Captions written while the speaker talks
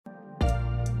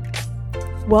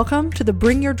Welcome to the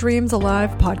Bring Your Dreams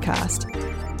Alive podcast.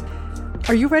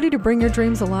 Are you ready to bring your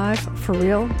dreams alive for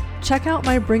real? Check out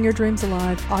my Bring Your Dreams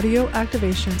Alive audio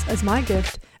activations as my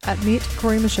gift at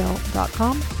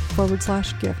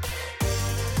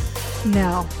meetcorymichelle.com/gift.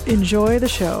 Now, enjoy the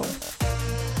show.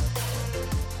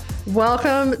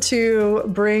 Welcome to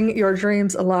Bring Your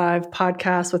Dreams Alive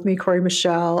podcast with me, Cory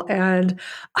Michelle. And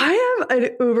I have an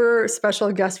uber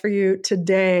special guest for you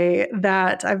today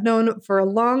that I've known for a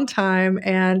long time.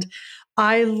 And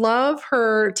I love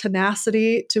her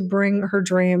tenacity to bring her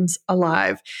dreams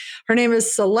alive. Her name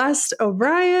is Celeste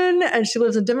O'Brien, and she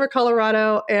lives in Denver,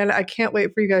 Colorado. And I can't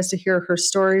wait for you guys to hear her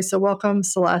story. So welcome,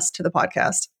 Celeste, to the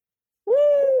podcast.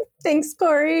 Thanks,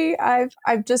 Cory. I've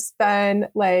just been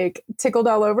like tickled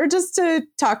all over just to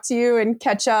talk to you and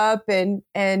catch up and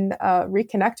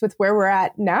reconnect with where we're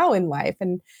at now in life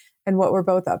and what we're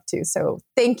both up to. So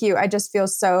thank you. I just feel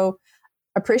so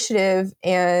appreciative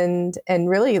and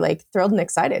really like thrilled and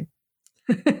excited.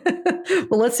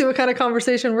 Well, let's see what kind of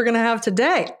conversation we're going to have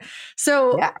today.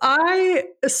 So yeah. I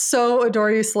so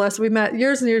adore you, Celeste. We met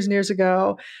years and years and years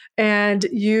ago, and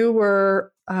you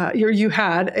were you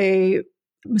had a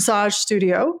massage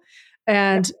studio,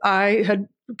 and I had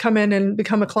come in and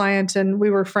become a client, and we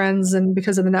were friends, and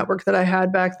because of the network that I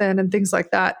had back then and things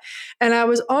like that. And I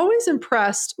was always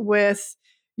impressed with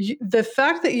the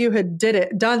fact that you had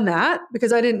done that,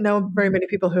 because I didn't know very many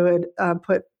people who had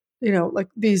put, like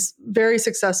these very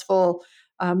successful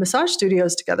massage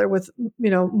studios together with,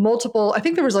 multiple, I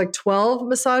think there was like 12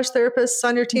 massage therapists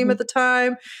on your team at the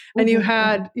time. And you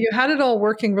had it all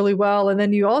working really well. And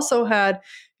then you also had,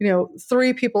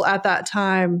 3 people at that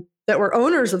time that were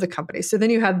owners of the company. So then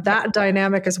you had that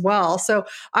dynamic as well. So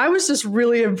I was just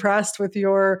really impressed with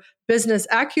your business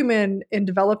acumen in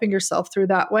developing yourself through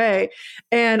that way.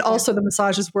 And also the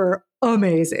massages were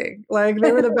amazing. Like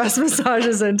they were the best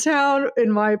massages in town,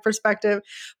 in my perspective.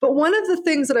 But one of the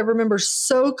things that I remember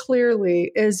so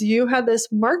clearly is you had this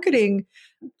marketing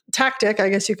tactic, I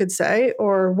guess you could say,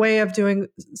 or way of doing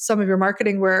some of your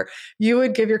marketing, where you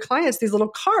would give your clients these little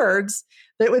cards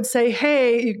that would say,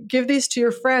 hey, you give these to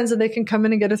your friends and they can come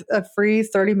in and get a free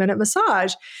 30-minute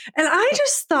massage. And I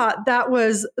just thought that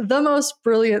was the most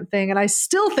brilliant thing. And I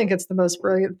still think it's the most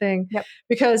brilliant thing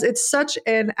because it's such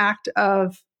an act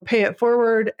of pay it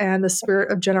forward and the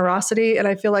spirit of generosity. And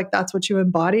I feel like that's what you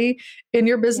embody in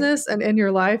your business and in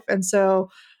your life. And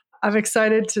so I'm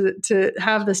excited to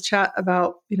have this chat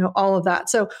about, all of that.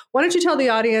 So why don't you tell the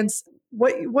audience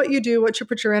what you do, what you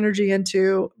put your energy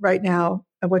into right now,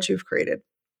 and what you've created?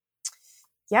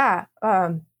 Yeah.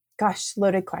 Gosh,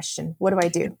 loaded question. What do I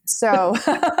do? So,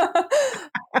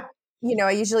 I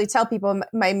usually tell people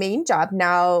my main job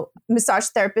now, massage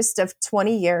therapist of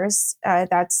 20 years.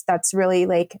 That's really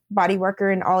like body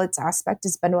worker in all its aspect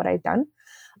has been what I've done.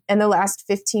 And the last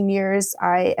 15 years,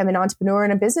 I am an entrepreneur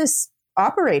and a business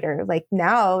operator. Like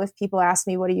now, if people ask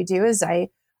me, what do you do? Is I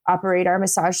operate our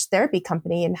massage therapy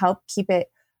company and help keep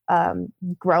it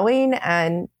growing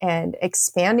and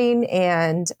expanding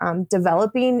and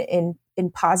developing in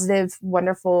positive,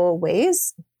 wonderful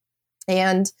ways.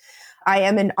 And I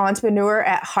am an entrepreneur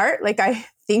at heart. Like I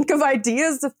think of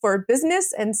ideas for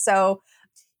business. And so,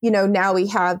 now we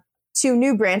have 2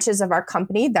 new branches of our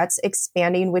company that's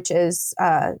expanding, which is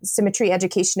Symmetry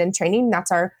Education and Training.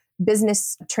 That's our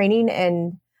business training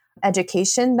and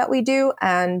education that we do,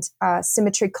 and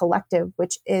Symmetry Collective,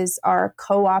 which is our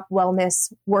co-op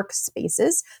wellness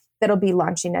workspaces that'll be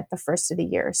launching at the first of the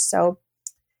year. So,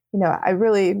 I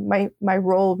really, my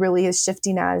role really is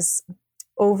shifting as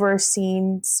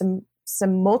overseeing some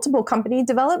multiple company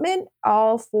development,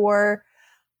 all for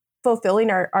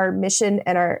fulfilling our mission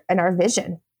and our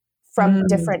vision from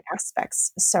different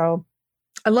aspects. So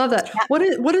I love that. Yeah.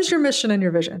 What is your mission and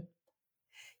your vision?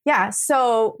 Yeah.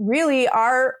 So really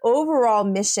our overall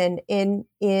mission in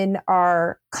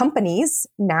our companies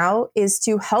now is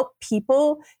to help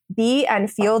people be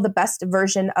and feel the best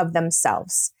version of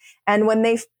themselves. And when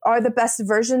they are the best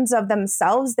versions of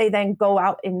themselves, they then go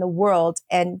out in the world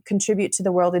and contribute to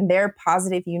the world in their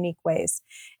positive, unique ways.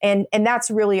 And that's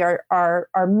really our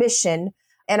mission.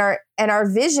 And our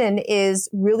vision is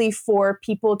really for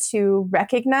people to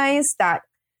recognize that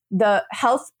the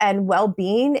health and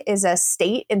well-being is a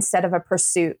state instead of a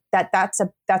pursuit, that's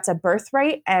a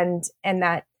birthright, and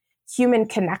that human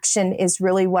connection is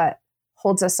really what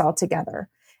holds us all together.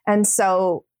 And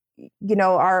so,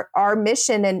 our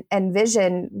mission and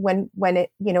vision, when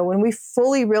we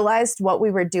fully realized what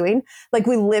we were doing, like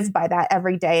we live by that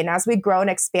every day. And as we grow and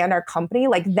expand our company,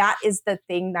 like that is the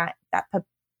thing that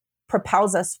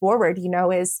propels us forward,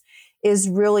 is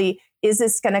really, is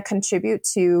this going to contribute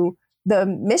to the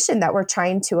mission that we're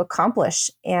trying to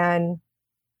accomplish. And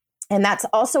that's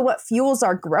also what fuels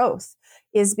our growth,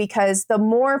 is because the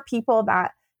more people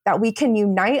that we can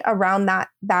unite around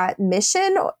that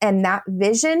mission and that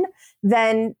vision,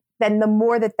 then the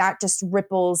more that just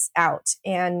ripples out.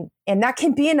 And that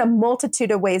can be in a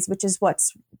multitude of ways, which is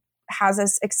what's has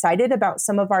us excited about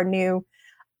some of our new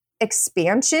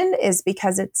expansion, is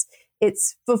because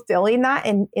it's fulfilling that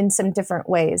in some different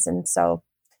ways. And so,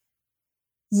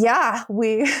 yeah,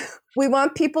 we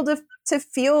want people to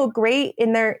feel great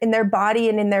in their body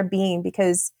and in their being,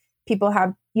 because people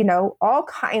have, all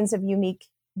kinds of unique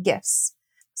gifts.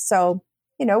 So,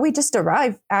 we just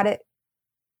arrive at it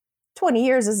 20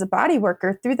 years as a body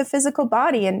worker through the physical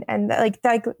body. And like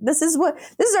this is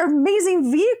our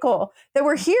amazing vehicle that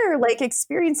we're here, like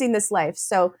experiencing this life.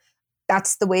 So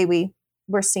that's the way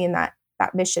we're seeing that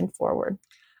mission forward.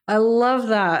 I love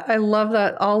that.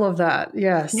 All of that.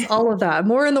 Yes. All of that.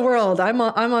 More in the world. I'm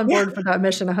on board for that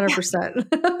mission 100%.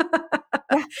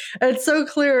 Yeah. It's so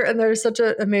clear, and there's such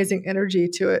an amazing energy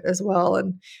to it as well.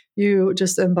 And you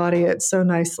just embody it so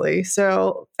nicely.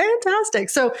 So fantastic.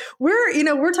 So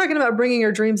we're talking about bringing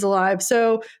your dreams alive.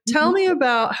 So tell me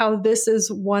about how this is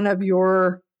one of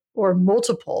your, or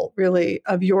multiple really,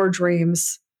 of your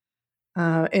dreams,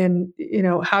 and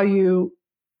how you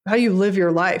live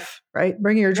your life, right?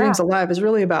 Bringing your dreams alive is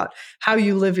really about how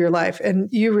you live your life. And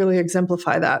you really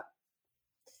exemplify that.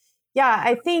 Yeah,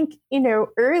 I think,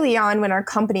 early on when our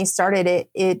company started,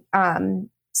 it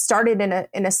started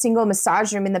in a single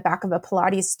massage room in the back of a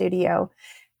Pilates studio.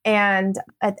 And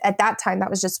at that time, that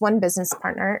was just one business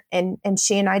partner. And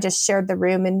she and I just shared the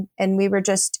room, and we were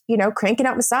just, cranking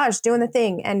out massage, doing the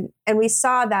thing. And we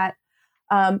saw that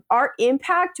our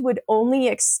impact would only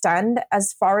extend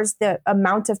as far as the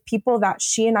amount of people that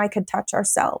she and I could touch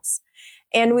ourselves.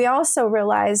 And we also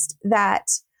realized that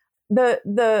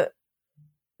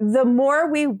the more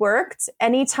we worked,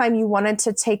 anytime you wanted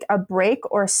to take a break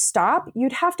or stop,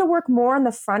 you'd have to work more on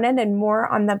the front end and more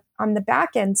on the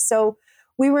back end. So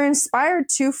we were inspired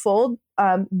twofold.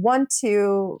 One,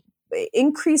 to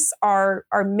increase our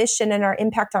mission and our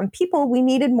impact on people, we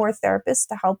needed more therapists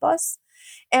to help us.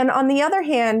 And on the other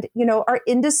hand, our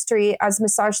industry as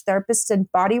massage therapists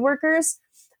and body workers,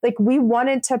 like, we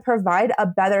wanted to provide a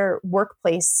better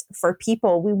workplace for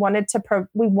people. We wanted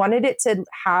it to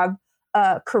have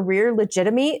career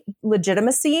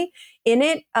legitimacy in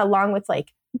it, along with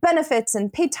like benefits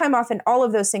and paid time off and all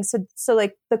of those things. So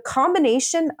like the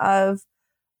combination of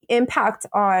impact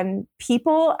on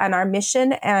people and our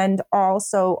mission, and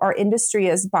also our industry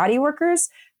as body workers,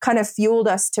 kind of fueled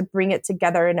us to bring it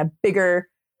together in a bigger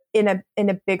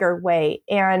way.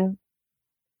 And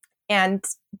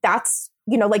that's,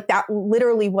 like, that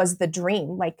literally was the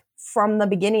dream. Like, from the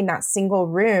beginning, that single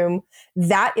room,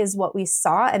 that is what we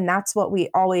saw. And that's what we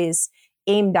always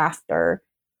aimed after,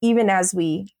 even as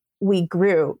we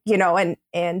grew, and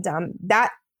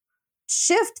that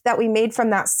shift that we made from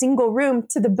that single room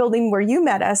to the building where you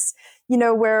met us,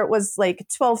 where it was like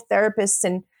 12 therapists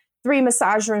and 3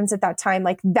 massage rooms at that time,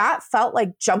 like, that felt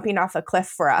like jumping off a cliff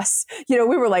for us. We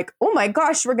were like, oh my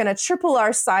gosh, we're going to triple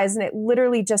our size. And it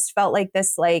literally just felt like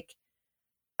this, like,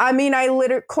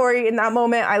 Corey, in that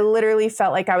moment, I literally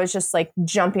felt like I was just like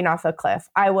jumping off a cliff.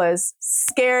 I was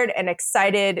scared and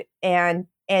excited. And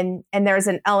there's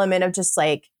an element of just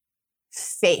like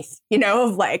faith,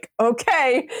 of like,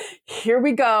 okay, here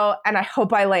we go. And I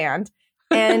hope I land.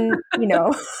 And,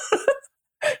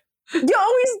 you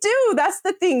always do. That's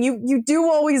the thing. You do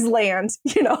always land,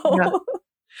 Yeah.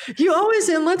 You always,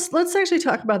 and let's actually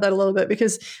talk about that a little bit,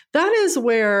 because that is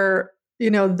where,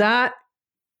 that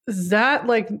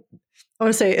like, I want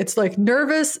to say it's like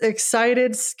nervous,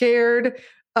 excited, scared.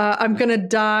 I'm going to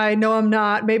die. No, I'm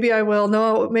not. Maybe I will.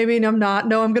 No, maybe I'm not.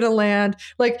 No, I'm going to land.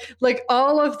 Like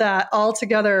all of that all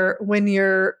together when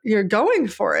you're going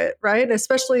for it. Right. And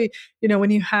especially,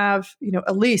 when you have,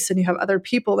 Elise, and you have other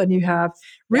people, and you have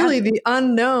really the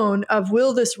unknown of,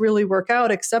 will this really work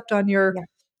out, except on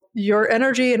your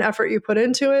energy and effort you put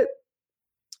into it,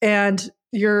 and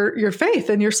your faith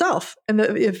in yourself, and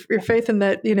if your faith in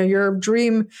that, your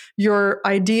dream, your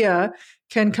idea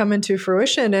can come into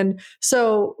fruition. And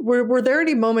so were there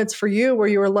any moments for you where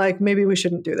you were like, maybe we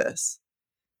shouldn't do this?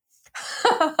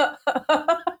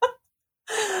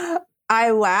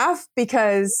 I laugh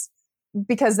because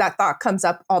that thought comes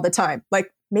up all the time.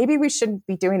 Like, maybe we shouldn't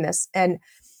be doing this. And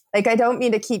like, I don't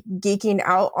mean to keep geeking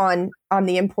out on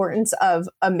the importance of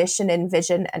a mission and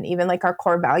vision, and even like our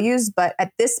core values. But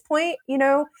at this point,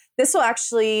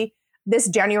 this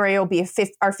January will be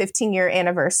our 15-year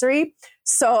anniversary.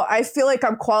 So I feel like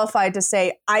I'm qualified to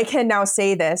say, I can now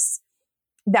say this.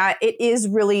 that it is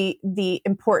really the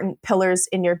important pillars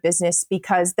in your business,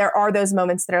 because there are those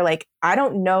moments that are like, I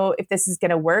don't know if this is going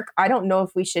to work. I don't know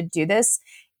if we should do this.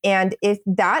 And if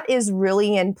that is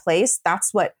really in place,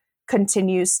 that's what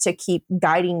continues to keep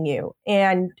guiding you.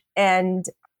 And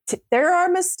there are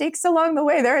mistakes along the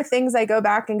way. There are things I go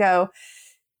back and go,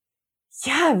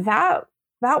 yeah,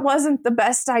 that wasn't the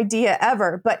best idea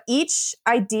ever. But each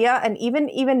idea, and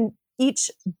even each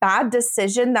bad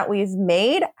decision that we've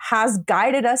made, has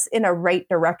guided us in a right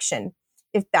direction.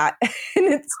 If that, in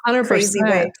its 100%. crazy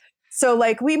way. So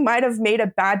like, we might have made a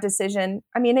bad decision.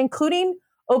 I mean, including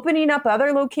opening up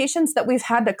other locations that we've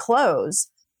had to close,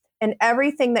 and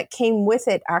everything that came with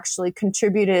it actually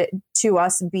contributed to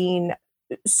us being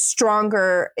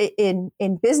stronger in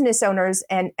business owners,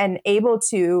 and able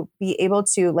to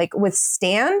like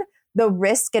withstand the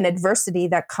risk and adversity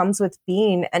that comes with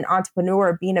being an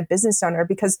entrepreneur, being a business owner,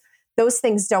 because those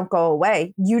things don't go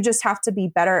away. You just have to be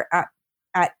better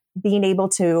at being able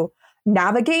to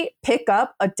navigate, pick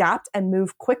up, adapt, and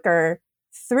move quicker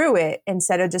through it,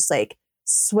 instead of just like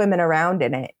swimming around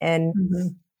in it.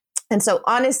 And so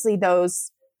honestly,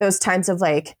 those times of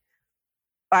like,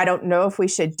 I don't know if we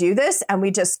should do this, and we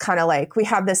just kind of like, we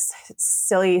have this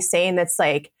silly saying that's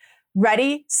like,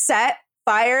 ready, set,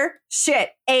 fire,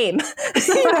 shit, aim.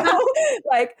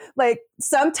 like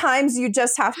sometimes you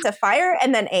just have to fire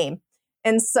and then aim.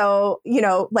 And so,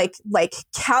 like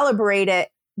calibrate it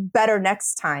better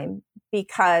next time,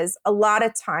 because a lot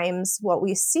of times what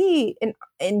we see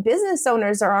in business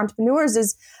owners or entrepreneurs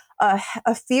is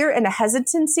a fear and a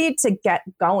hesitancy to get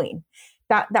going.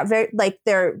 That very, like,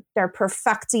 they're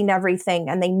perfecting everything,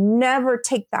 and they never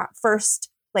take that first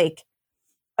like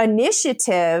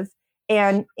initiative.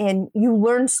 And you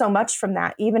learn so much from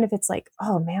that, even if it's like,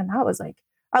 oh man, that was like,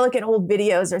 I look at old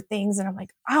videos or things and I'm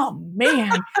like, oh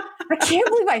man, I can't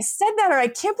believe I said that, or I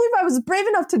can't believe I was brave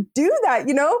enough to do that,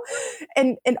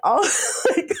 and all,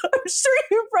 like, I'm sure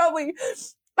you probably,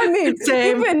 I mean,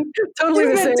 same. you've been doing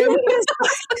this,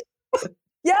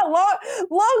 yeah,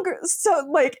 longer. So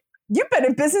like, you've been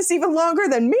in business even longer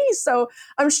than me. So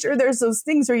I'm sure there's those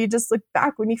things where you just look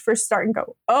back when you first start and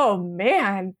go, oh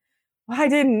man, I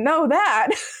didn't know that.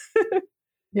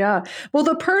 Yeah. Well,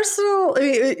 the personal,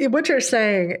 what you're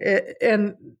saying,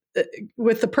 and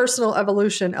with the personal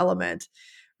evolution element,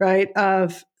 right,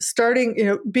 of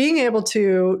starting, being able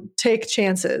to take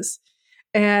chances,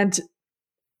 and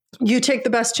you take the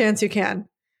best chance you can,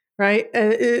 right?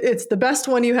 It's the best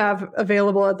one you have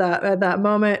available at that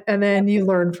moment, and then you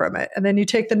learn from it, and then you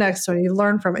take the next one, you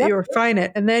learn from it, you refine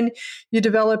it, and then you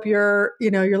develop your,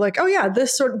 you're like, oh yeah,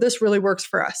 this really works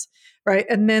for us, right?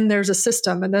 And then there's a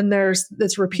system, and then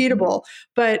it's repeatable,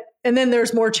 and then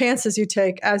there's more chances you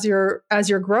take as you're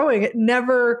growing. It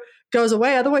never goes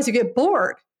away, otherwise you get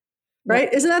bored. Right?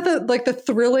 Yep. Isn't that the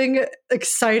thrilling,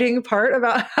 exciting part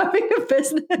about having a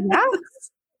business?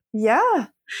 Yeah.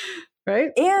 Right.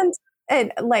 And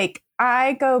like,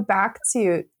 I go back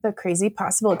to the crazy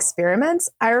possible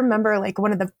experiments. I remember like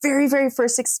one of the very, very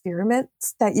first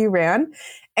experiments that you ran.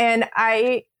 And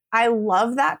I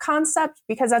love that concept,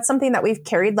 because that's something that we've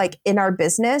carried like in our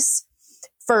business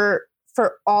for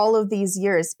all of these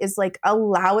years, is like,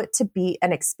 allow it to be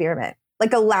an experiment.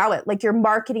 Like, allow it, like your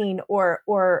marketing or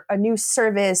a new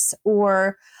service,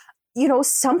 or,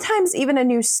 sometimes even a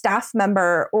new staff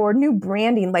member or new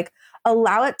branding, like,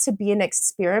 allow it to be an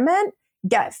experiment,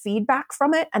 get feedback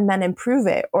from it, and then improve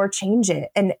it or change it.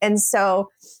 And so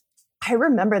I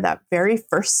remember that very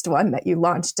first one that you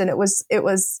launched, and it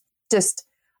was just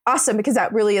awesome, because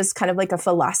that really is kind of like a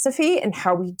philosophy in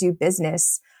how we do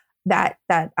business that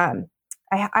I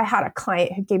had a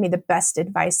client who gave me the best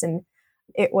advice, and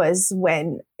it was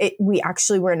when we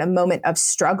actually were in a moment of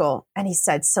struggle, and he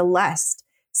said, Celeste,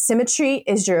 symmetry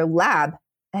is your lab.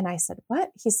 And I said,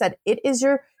 what? He said, it's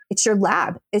your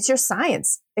lab. It's your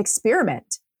science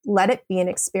experiment. Let it be an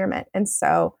experiment. And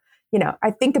so,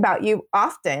 I think about you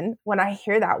often when I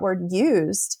hear that word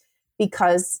used,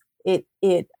 because it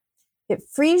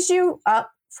frees you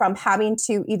up from having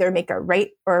to either make a right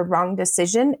or a wrong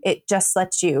decision. It just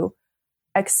lets you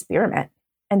experiment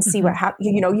and see what happens.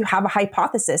 You have a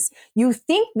hypothesis. You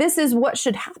think this is what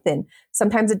should happen.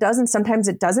 Sometimes it doesn't, sometimes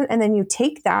it doesn't. And then you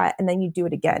take that and then you do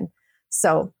it again.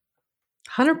 So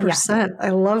 100%. Yeah. I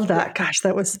love that. Gosh,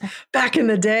 that was back in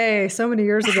the day, so many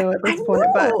years ago at this point.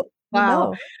 But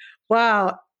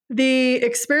wow. The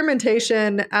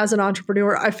experimentation as an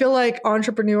entrepreneur, I feel like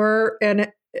entrepreneur and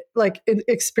like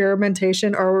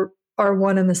experimentation are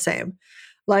one and the same.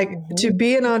 Like, to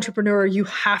be an entrepreneur, you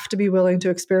have to be willing to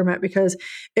experiment, because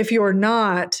if you're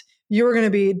not, you're going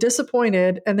to be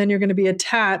disappointed, and then you're going to be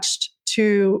attached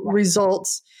to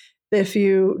results if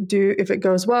it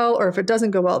goes well or if it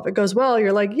doesn't go well. If it goes well,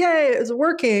 you're like, yay, it's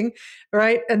working,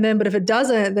 right? And then, but if it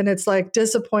doesn't, then it's like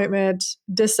disappointment,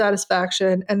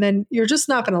 dissatisfaction, and then you're just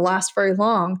not going to last very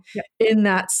long in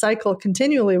that cycle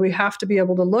continually. We have to be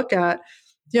able to look at,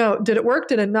 did it work?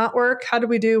 Did it not work? How did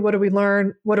we do? What did we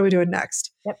learn? What are we doing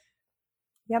next? Yep.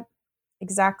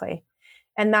 Exactly.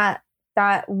 And that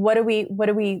what do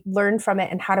we learn from it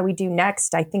and how do we do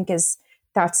next? I think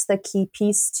that's the key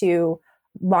piece to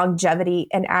longevity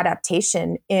and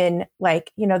adaptation in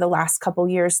the last couple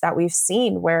years that we've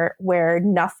seen where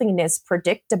nothing is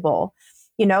predictable,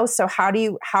 so how do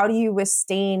you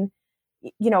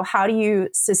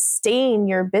sustain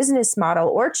your business model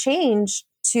or change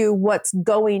to what's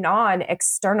going on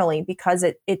externally, because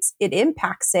it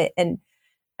impacts it. And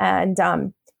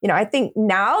I think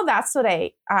now that's what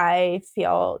I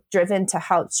feel driven to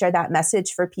help share that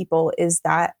message for people, is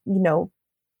that,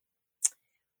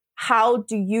 how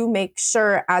do you make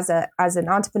sure as an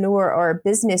entrepreneur or a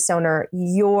business owner,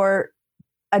 you're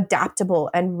adaptable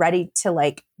and ready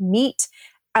to meet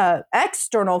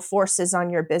external forces on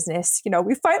your business?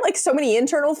 We fight so many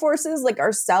internal forces, like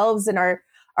ourselves and our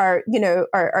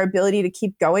ability to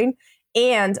keep going,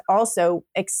 and also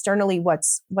externally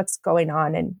what's going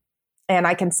on. And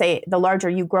I can say the larger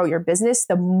you grow your business,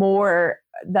 the more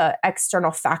the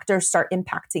external factors start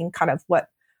impacting kind of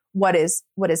what is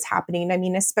happening. I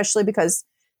mean, especially because,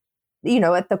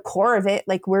 at the core of it,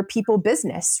 we're people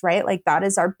business, right? That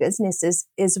is our business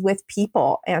is with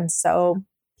people. And so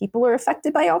people are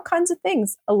affected by all kinds of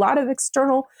things, a lot of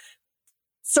external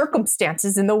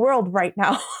circumstances in the world right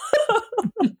now.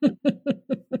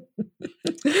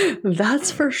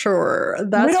 That's for sure. We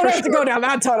don't have to go down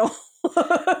that tunnel.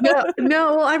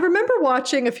 No. Well, I remember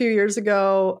watching a few years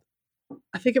ago,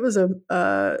 I think it was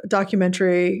a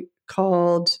documentary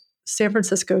called San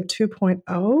Francisco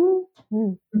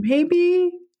 2.0,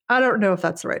 maybe. I don't know if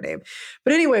that's the right name.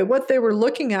 But anyway, what they were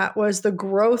looking at was the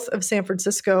growth of San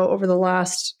Francisco over the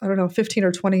last, 15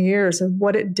 or 20 years, and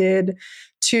what it did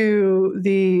to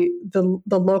the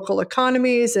local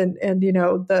economies and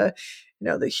the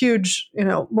huge,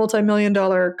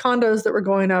 multi-million-dollar condos that were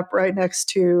going up right next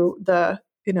to the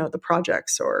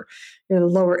projects, or the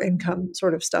lower income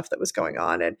sort of stuff that was going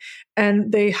on.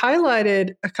 And they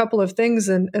highlighted a couple of things.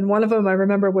 And one of them I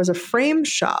remember was a frame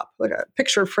shop, like a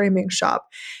picture framing shop.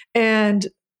 And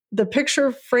the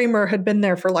picture framer had been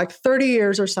there for 30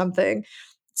 years or something.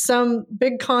 Some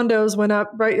big condos went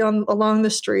up along the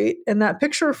street, and that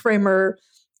picture framer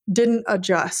didn't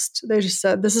adjust. They just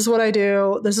said, this is what I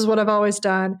do. This is what I've always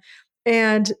done.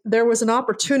 And there was an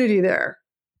opportunity there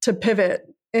to pivot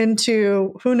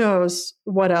into who knows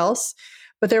what else.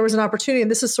 But there was an opportunity. And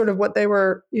this is sort of what they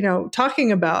were,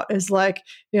 talking about, is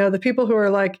the people who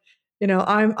are I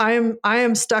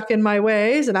am stuck in my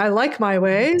ways and I like my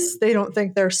ways. They don't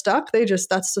think they're stuck.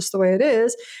 That's just the way it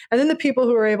is. And then the people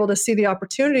who are able to see the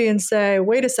opportunity and say,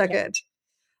 wait a second,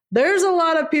 there's a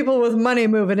lot of people with money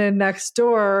moving in next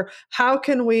door. How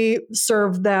can we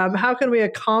serve them? How can we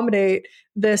accommodate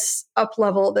this up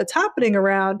level that's happening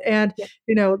around? And,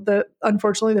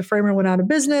 unfortunately the framer went out of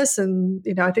business, and,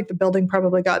 I think the building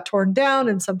probably got torn down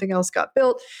and something else got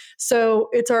built. So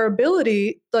it's our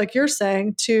ability, like you're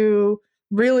saying, to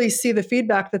really see the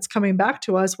feedback that's coming back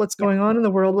to us, what's going on in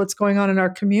the world, what's going on in our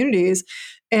communities,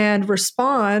 and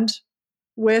respond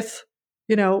with,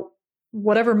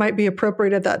 whatever might be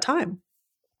appropriate at that time.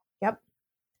 Yep.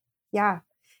 Yeah.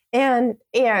 And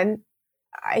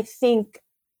I think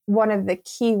one of the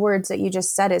key words that you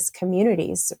just said is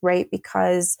communities, right?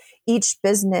 Because each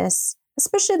business,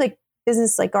 especially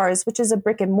business like ours, which is a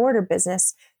brick and mortar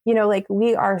business,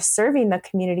 we are serving the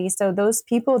community. So those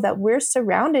people that we're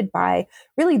surrounded by,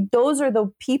 really, those are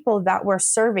the people that we're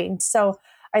serving. So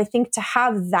I think to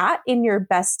have that in your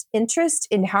best interest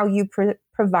in how you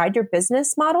provide your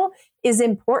business model is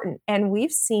important. And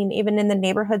we've seen, even in the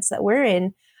neighborhoods that we're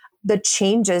in, the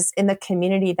changes in the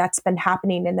community that's been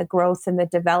happening, in the growth and the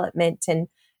development,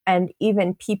 and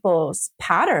even people's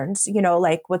patterns,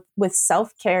 with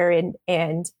self-care and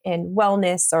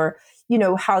wellness, or,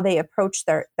 how they approach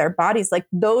their bodies,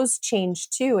 those change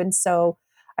too. And so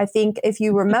I think if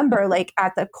you remember,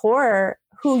 at the core,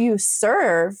 who you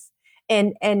serve,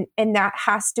 and that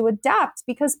has to adapt,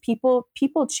 because people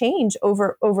change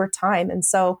over time. And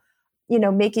so,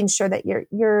 making sure that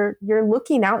you're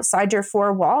looking outside your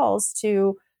four walls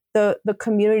to the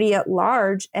community at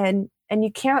large, and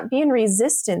you can't be in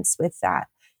resistance with that.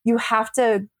 You have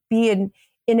to be in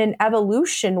an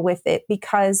evolution with it,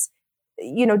 because,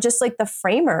 just like the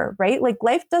framer, right?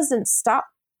 Life doesn't stop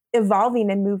evolving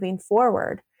and moving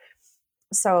forward.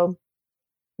 So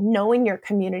knowing your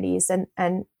communities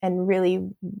and really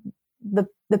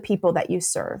the people that you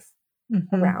serve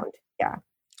around. Yeah.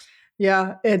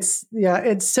 Yeah.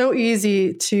 It's so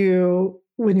easy to,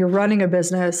 when you're running a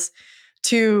business,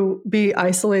 to be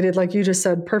isolated, like you just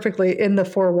said perfectly, in the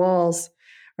four walls,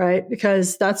 right?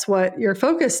 Because that's what you're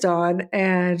focused on.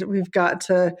 And we've got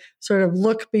to sort of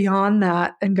look beyond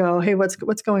that and go, hey, what's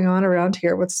going on around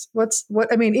here?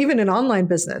 I mean, even in online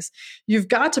business, you've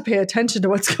got to pay attention to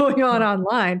what's going on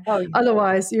online. Oh, yeah.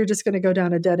 Otherwise, you're just going to go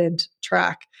down a dead end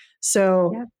track.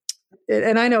 So, Yeah.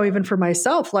 And I know even for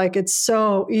myself, like it's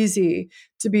so easy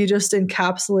to be just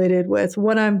encapsulated with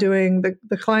what I'm doing,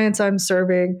 the clients I'm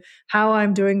serving, how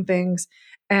I'm doing things,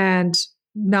 and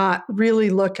not really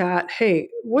look at, hey,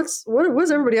 what's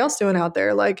everybody else doing out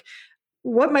there? Like,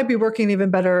 what might be working even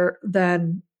better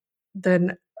than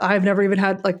I've never even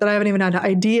had, like that I haven't even had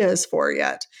ideas for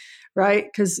yet, right?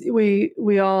 Because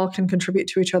we all can contribute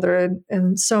to each other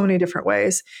in so many different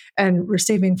ways, and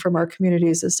receiving from our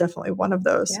communities is definitely one of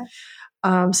those. Yeah.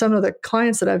 Some of the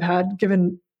clients that I've had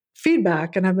given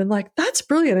feedback and I've been like, that's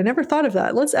brilliant. I never thought of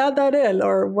that. Let's add that in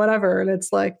or whatever. And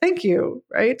it's like, thank you,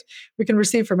 right? We can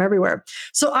receive from everywhere.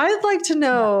 So I'd like to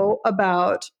know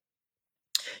about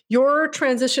your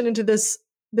transition into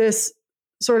this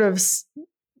sort of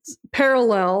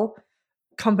parallel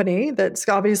company that's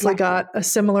obviously got a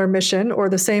similar mission, or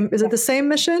the same. Is it the same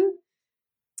mission?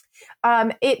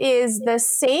 It is the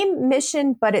same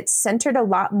mission, but it's centered a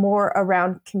lot more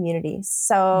around community.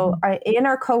 So in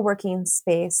our co-working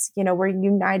space, we're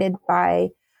united by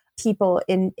people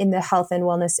in the health and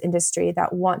wellness industry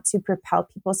that want to propel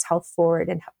people's health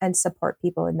forward and support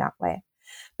people in that way.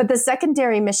 But the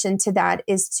secondary mission to that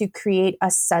is to create a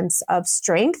sense of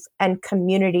strength and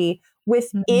community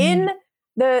within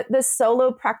the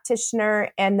solo practitioner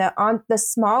and the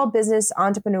small business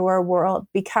entrepreneur world,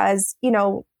 because,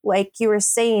 like you were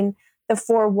saying, the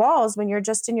four walls, when you're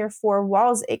just in your four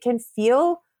walls, it can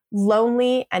feel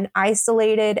lonely and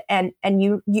isolated. And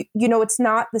it's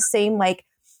not the same, like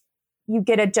you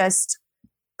get to just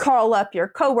call up your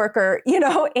coworker, in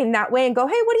that way and go,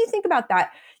 hey, what do you think about that?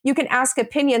 You can ask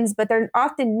opinions, but they're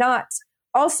often not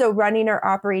also running or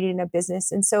operating a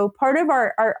business. And so part of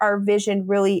our vision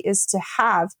really is to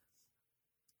have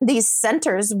these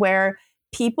centers where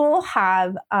people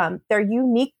have their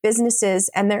unique businesses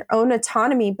and their own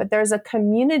autonomy, but there's a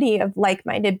community of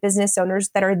like-minded business owners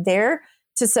that are there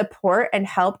to support and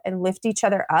help and lift each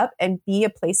other up and be a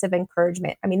place of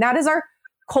encouragement. I mean, that is our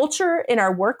culture in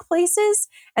our workplaces.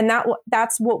 And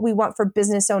that's what we want for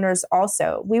business owners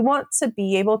also. We want to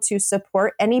be able to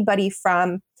support anybody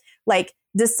from like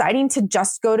deciding to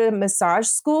just go to massage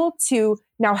school to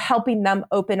now helping them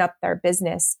open up their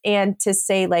business, and to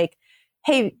say like,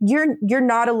 hey, you're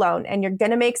not alone and you're going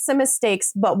to make some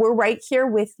mistakes, but we're right here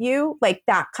with you. Like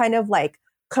that kind of like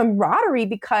camaraderie,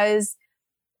 because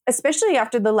especially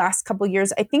after the last couple of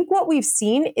years, I think what we've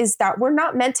seen is that we're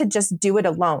not meant to just do it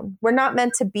alone. We're not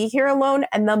meant to be here alone.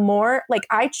 And the more, like,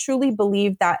 I truly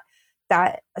believe that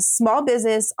small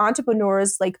business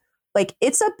entrepreneurs, like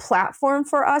it's a platform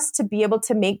for us to be able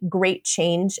to make great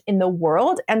change in the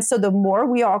world. And so the more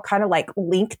we all kind of like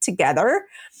link together,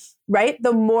 right,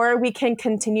 the more we can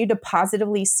continue to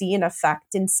positively see an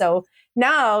effect. And so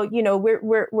now,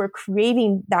 we're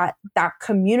creating that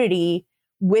community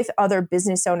with other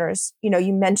business owners.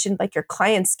 You mentioned like your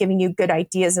clients giving you good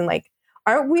ideas, and like,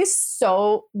 aren't we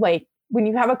so like, when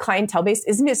you have a clientele base,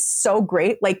 isn't it so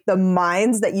great? Like the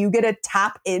minds that you get to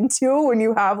tap into when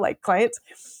you have like clients,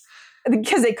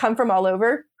 because they come from all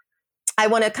over. I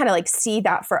want to kind of like see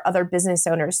that for other business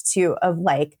owners too, of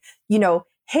like,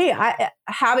 hey, I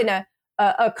having a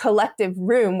collective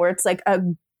room where it's like a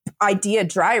idea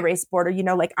dry erase board,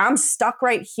 or, like I'm stuck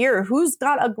right here. Who's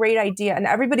got a great idea? And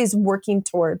everybody's working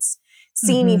towards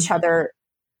seeing each other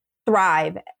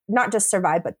thrive, not just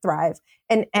survive, but thrive.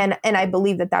 And I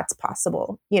believe that that's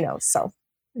possible, so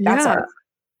that's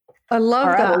I love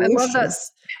that. evolution.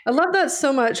 I love that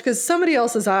so much, because somebody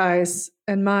else's eyes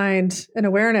and mind and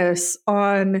awareness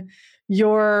on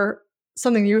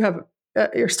something you have,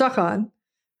 you're stuck on,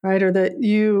 right? Or that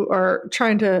you are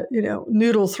trying to,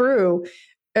 noodle through,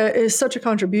 is such a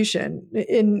contribution.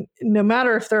 In no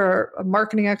matter if they're a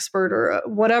marketing expert or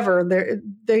whatever,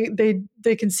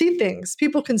 they can see things.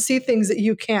 People can see things that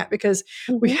you can't, because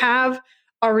we have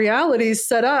our realities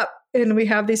set up and we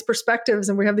have these perspectives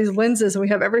and we have these lenses and we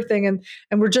have everything and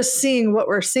we're just seeing what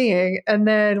we're seeing. And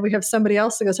then we have somebody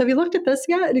else that goes, have you looked at this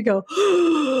yet? And you go,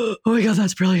 oh my God,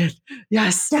 that's brilliant.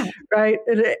 Yes. Yeah. Right.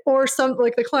 Or some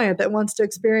like the client that wants to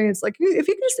experience, like, if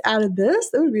you just added this,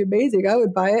 that would be amazing. I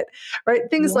would buy it. Right.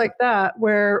 Things like that,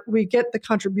 where we get the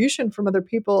contribution from other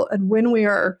people. And when we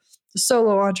are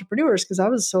solo entrepreneurs, because I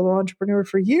was a solo entrepreneur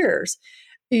for years,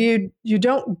 you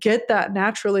don't get that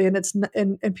naturally, and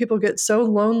and people get so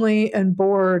lonely and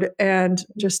bored and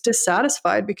just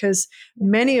dissatisfied, because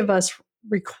many of us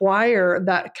require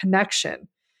that connection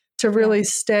to really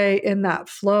stay in that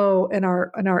flow, in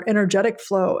our energetic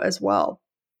flow as well.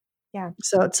 Yeah.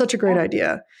 So it's such a great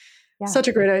idea. Yeah. Such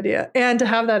a great idea. And to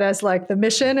have that as like the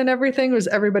mission and everything, was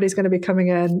everybody's going to be coming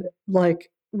in like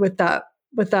with that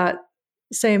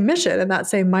same mission and that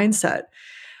same mindset.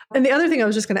 And the other thing I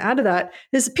was just going to add to that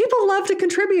is people love to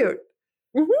contribute.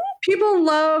 Mm-hmm. People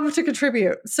love to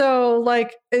contribute. So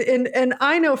like, and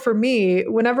I know for me,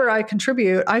 whenever I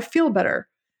contribute, I feel better.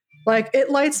 Like it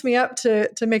lights me up to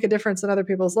make a difference in other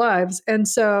people's lives. And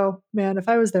so, man, if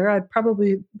I was there, I'd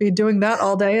probably be doing that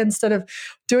all day instead of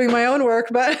doing my own work.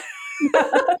 But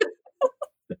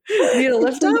need a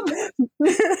lift up?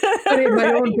 I need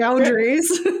my own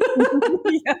boundaries.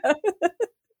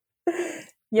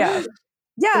 Yeah.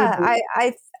 Yeah,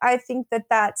 I think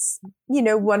that's,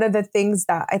 one of the things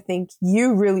that I think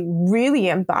you really, really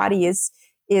embody is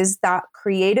that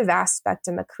creative aspect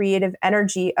and the creative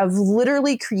energy of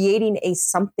literally creating a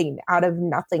something out of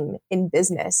nothing in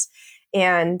business.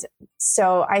 And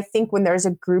so I think when there's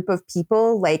a group of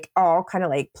people like all kind of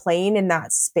like playing in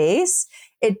that space,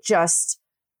 it just,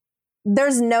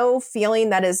 there's no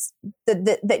feeling that is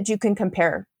that you can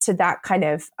compare to that kind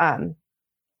of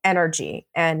energy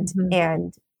and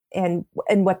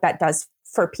what that does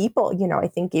for people. I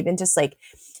think even just like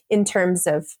in terms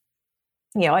of,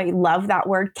 I love that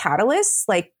word catalyst,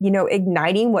 like,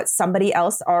 igniting what somebody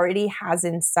else already has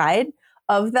inside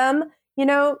of them,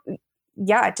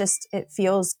 it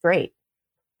feels great.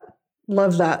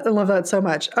 Love that. I love that so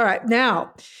much. All right.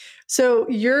 Now, so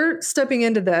you're stepping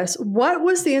into this. What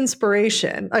was the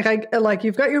inspiration? Like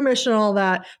you've got your mission and all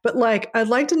that, but like, I'd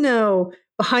like to know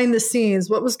behind the scenes,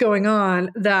 what was going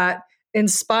on that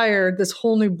inspired this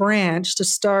whole new branch to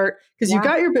start? Because you've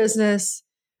got your business,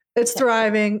 it's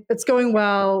thriving, it's going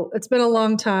well, it's been a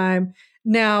long time.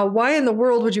 Now, why in the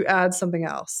world would you add something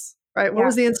else? Right? What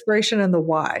was the inspiration and the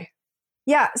why?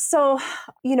 Yeah. So,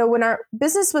 when our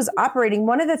business was operating,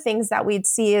 one of the things that we'd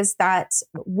see is that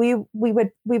we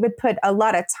would put a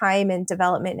lot of time and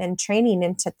development and training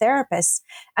into therapists,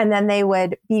 and then they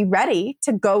would be ready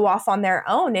to go off on their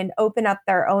own and open up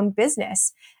their own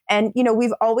business. And,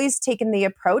 we've always taken the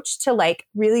approach to like,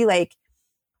 really like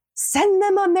send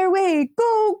them on their way,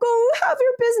 go have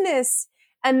your business.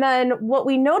 And then what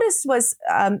we noticed was,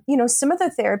 some of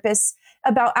the therapists,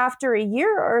 about after a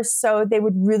year or so, they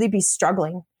would really be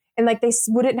struggling, and like they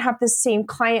wouldn't have the same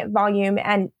client volume,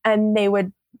 and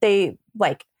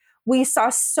we saw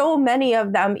so many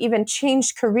of them even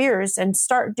change careers and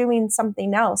start doing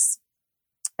something else.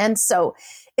 And so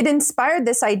it inspired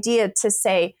this idea to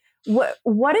say,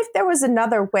 what if there was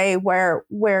another way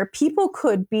where people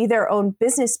could be their own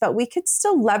business, but we could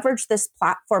still leverage this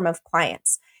platform of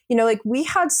clients? Like we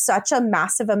had such a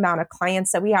massive amount of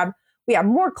clients that we have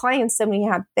more clients than we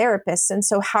had therapists. And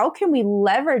so how can we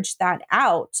leverage that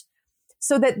out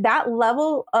so that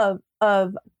level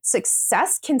of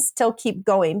success can still keep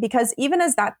going? Because even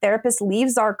as that therapist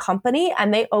leaves our company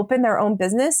and they open their own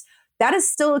business, that is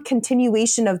still a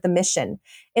continuation of the mission.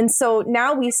 And so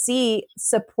now we see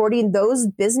supporting those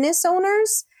business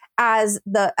owners as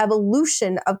the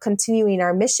evolution of continuing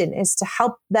our mission is to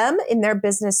help them in their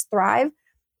business thrive,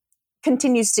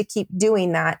 continues to keep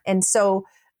doing that. And so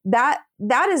that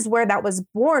is where that was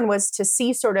born, was to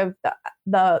see sort of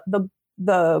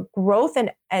the growth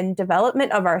and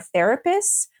development of our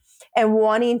therapists, and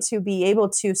wanting to be able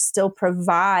to still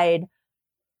provide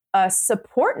a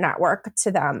support network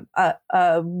to them,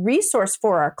 a resource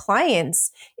for our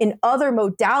clients in other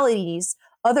modalities,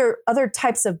 other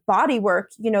types of body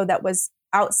work, that was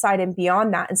outside and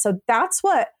beyond that. And so that's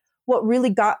what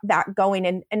really got that going.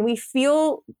 And we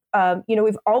feel,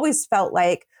 we've always felt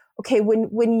like, okay,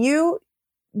 when you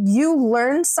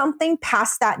learn something,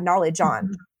 pass that knowledge on,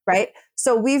 mm-hmm. right?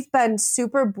 So we've been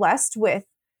super blessed with,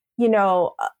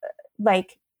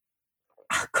 like,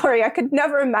 Corey, I could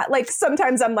never imagine, like,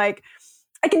 sometimes I'm like,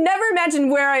 I can never imagine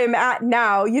where I am at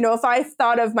now, if I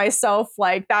thought of myself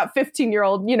like that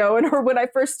 15-year-old, or when I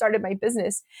first started my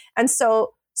business. And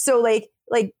so like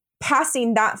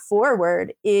passing that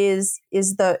forward is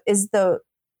the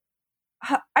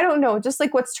I don't know, just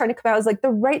like what's trying to come out is like the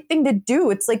right thing to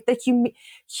do. It's like the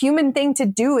human thing to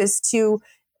do is to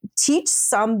teach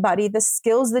somebody the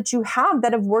skills that you have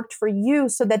that have worked for you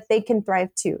so that they can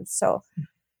thrive too. So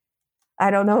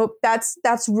I don't know. That's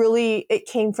really, it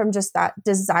came from just that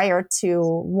desire to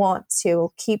want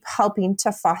to keep helping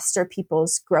to foster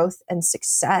people's growth and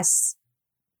success,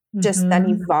 just then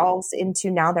evolves into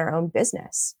now their own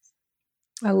business.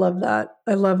 I love that.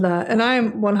 I love that. And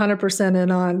I'm 100% in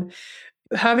on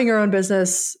having your own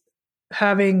business,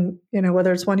 having,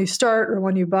 whether it's one you start or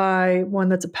one you buy, one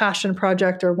that's a passion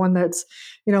project or one that's,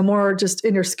 more just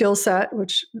in your skill set,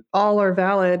 which all are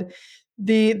valid.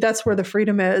 That's where the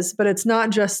freedom is, but it's not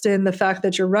just in the fact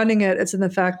that you're running it, it's in the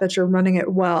fact that you're running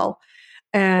it well.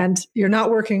 And you're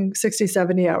not working 60,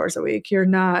 70 hours a week. You're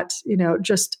not,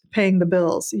 just paying the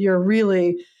bills. You're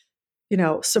really,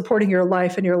 supporting your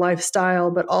life and your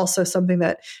lifestyle, but also something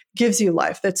that gives you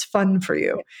life, that's fun for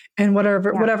you. And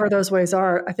whatever those ways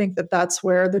are, I think that's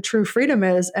where the true freedom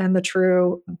is, and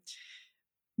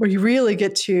where you really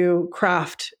get to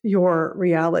craft your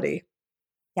reality.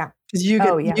 Yeah. Because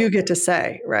you get to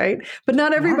say, right? But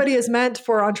not everybody is meant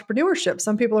for entrepreneurship.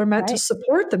 Some people are meant to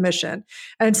support the mission.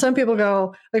 And some people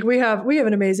go, like we have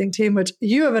an amazing team, which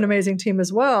you have an amazing team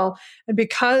as well. And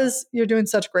because you're doing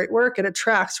such great work, it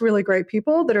attracts really great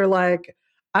people that are like,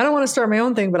 I don't want to start my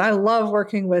own thing, but I love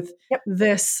working with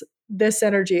this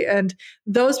energy. And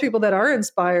those people that are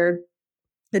inspired,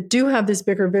 that do have these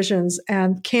bigger visions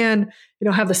and can,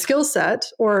 have the skill set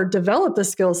or develop the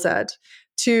skill set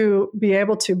to be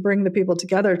able to bring the people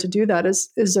together to do that is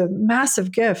a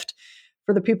massive gift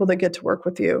for the people that get to work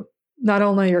with you, not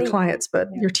only your clients, but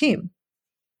your team.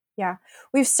 Yeah.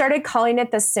 We've started calling it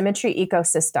the symmetry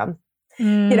ecosystem.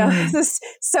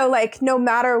 So like no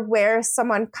matter where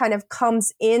someone kind of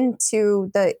comes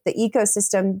into the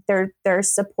ecosystem, they're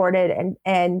supported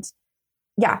and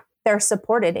they're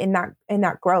supported in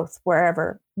that growth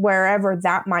wherever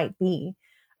that might be.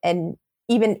 And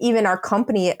even our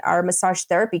company, our massage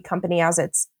therapy company, as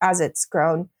it's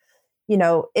grown,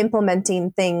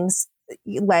 implementing things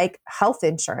like health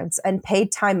insurance and paid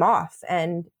time off.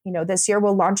 And, this year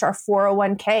we'll launch our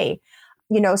 401k,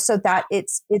 so that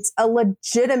it's a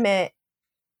legitimate,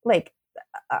 like,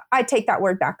 I take that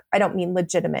word back. I don't mean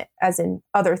legitimate as in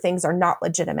other things are not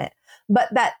legitimate, but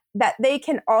that they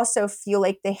can also feel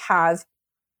like they have,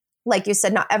 like you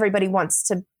said, not everybody wants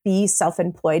to be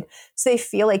self-employed. So they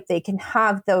feel like they can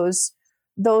have those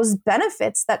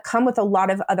benefits that come with a lot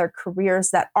of other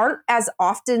careers that aren't as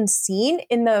often seen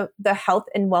in the health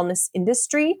and wellness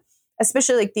industry,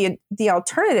 especially like the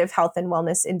alternative health and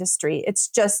wellness industry.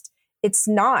 It's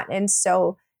not. And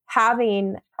so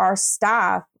having our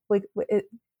staff,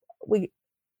 we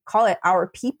call it our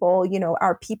people,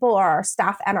 our people are our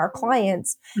staff and our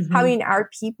clients, having our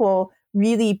people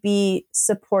really be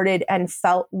supported and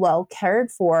felt well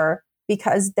cared for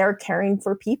because they're caring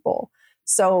for people.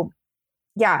 So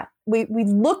we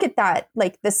look at that,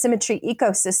 like the symmetry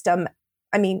ecosystem,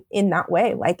 I mean, in that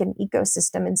way, like an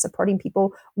ecosystem and supporting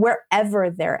people wherever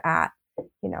they're at,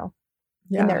 in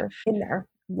their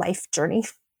life journey,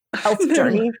 health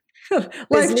journey.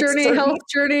 Life journey, health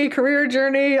journey, career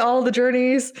journey, all the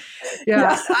journeys.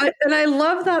 Yeah. I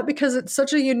love that because it's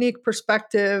such a unique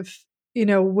perspective,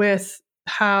 with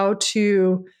how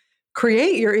to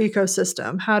create your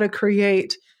ecosystem, how to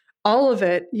create all of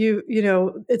it.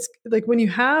 It's like when you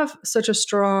have such a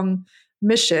strong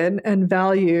mission and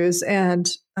values and,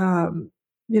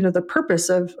 the purpose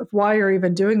of why you're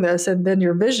even doing this, and then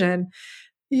your vision,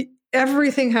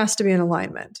 everything has to be in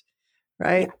alignment.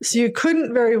 Right. Yeah. So you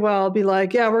couldn't very well be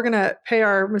like, we're going to pay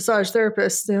our massage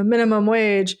therapists the minimum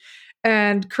wage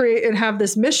and create and have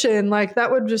this mission. Like that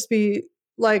would just be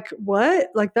like, what?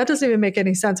 Like that doesn't even make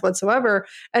any sense whatsoever.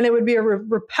 And it would be a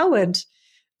repellent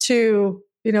to,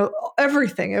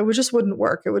 everything. It just wouldn't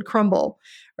work. It would crumble.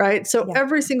 Right. So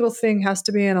every single thing has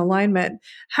to be in alignment.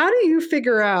 How do you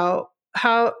figure out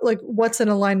what's in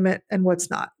alignment and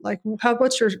what's not? Like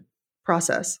what's your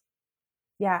process?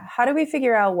 Yeah. How do we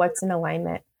figure out what's in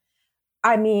alignment?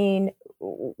 I mean,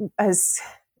 as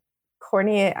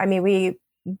corny, we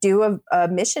do a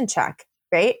mission check,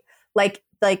 right? Like,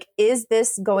 is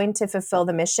this going to fulfill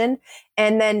the mission?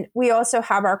 And then we also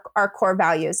have our core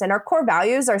values, and our core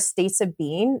values are states of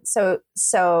being.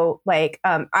 So like,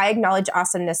 I acknowledge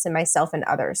awesomeness in myself and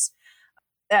others.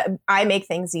 I make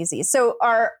things easy. So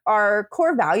our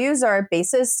core values are a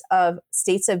basis of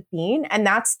states of being. And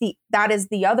that is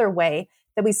the other way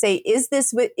that we say, is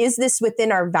this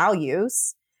within our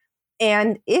values?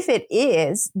 And if it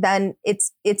is, then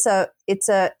it's a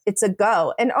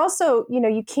go. And also,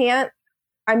 you can't,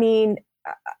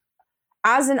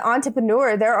 as an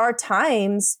entrepreneur, there are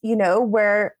times,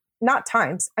 where not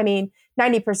times, I mean,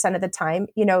 90% of the time,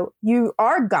 you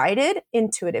are guided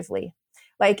intuitively.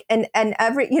 Like, and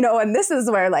every, and this is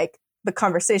where like the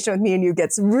conversation with me and you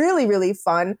gets really, really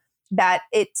fun, that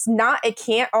it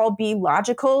can't all be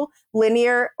logical,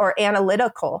 linear, or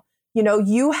analytical.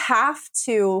 You have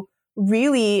to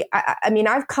really, I mean,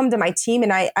 I've come to my team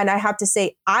and I have to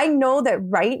say, I know that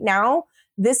right now,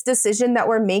 this decision that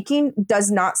we're making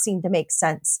does not seem to make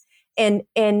sense. And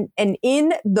in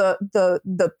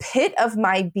the pit of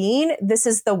my being, this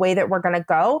is the way that we're going to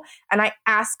go. And I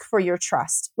ask for your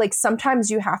trust. Like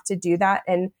sometimes you have to do that.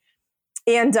 And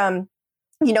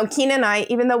Keenan and I,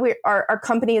 even though our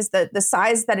company is the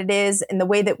size that it is and the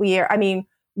way that we are, I mean,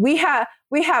 we have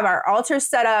our altar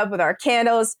set up with our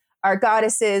candles, our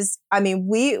goddesses. I mean,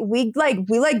 we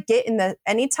get in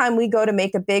anytime we go to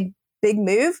make a big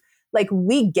move, like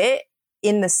we get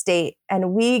in the state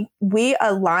and we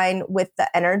align with the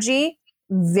energy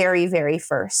very, very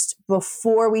first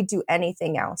before we do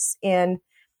anything else. And,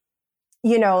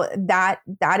 that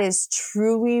is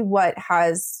truly what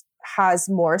has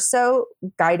more so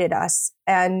guided us.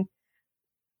 And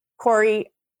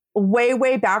Corey, way,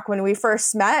 way back when we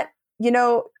first met,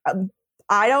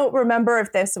 I don't remember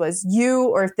if this was you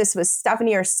or if this was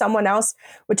Stephanie or someone else,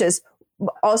 which is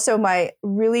also my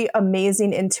really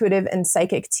amazing intuitive and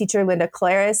psychic teacher, Linda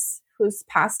Claris, who's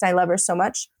passed. I love her so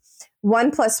much.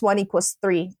 1 + 1 =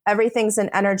 3. Everything's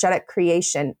an energetic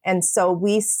creation. And so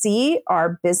we see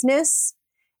our business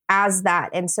as that.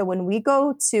 And so when we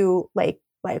go to like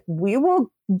we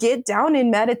will get down in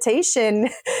meditation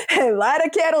and light a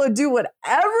candle and do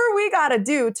whatever we got to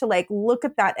do to like look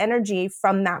at that energy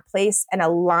from that place and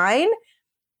align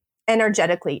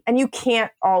energetically. And you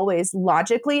can't always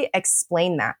logically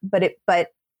explain that, but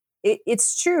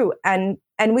it's true. And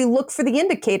we look for the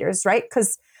indicators, right?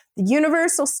 Because the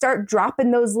universe will start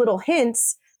dropping those little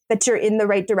hints that you're in the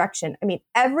right direction. I mean,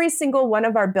 every single one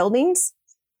of our buildings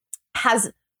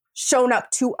has shown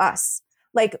up to us.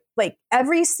 Like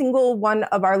every single one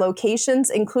of our locations,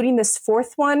 including this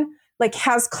fourth one, like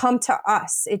has come to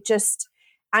us. It just,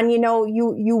 and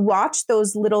you watch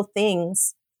those little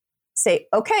things say,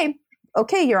 okay,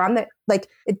 you're on the, like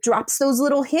it drops those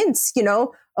little hints,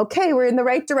 okay, we're in the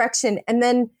right direction. And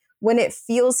then when it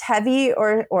feels heavy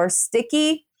or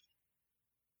sticky,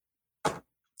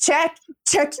 check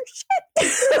your shit.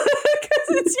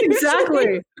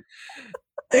 Exactly.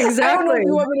 Exactly. I don't know if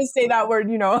you want me to say that word,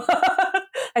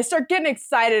 I start getting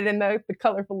excited and the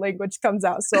colorful language comes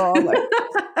out. So I'll like.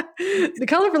 The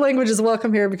colorful language is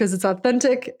welcome here because it's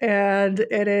authentic and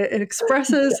it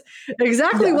expresses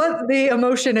exactly what the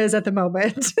emotion is at the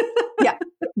moment.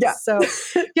 Yeah. So,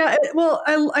 yeah. Well,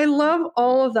 I love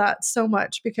all of that so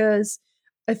much because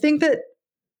I think that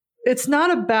it's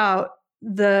not about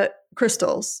the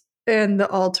crystals and the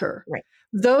altar. Right.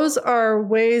 Those are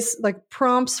ways, like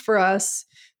prompts for us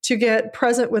to get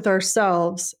present with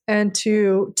ourselves and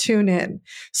to tune in.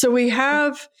 So we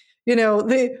have,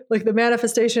 the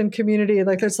manifestation community,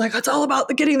 like it's all about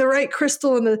getting the right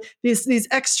crystal and these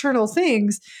external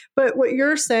things. But what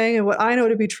you're saying and what I know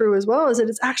to be true as well is that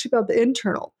it's actually about the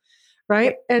internal.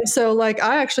 Right. And so like,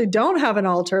 I actually don't have an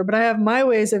altar, but I have my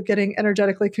ways of getting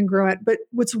energetically congruent, but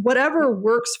it's whatever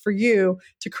works for you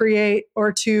to create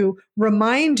or to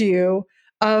remind you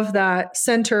of that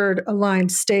centered,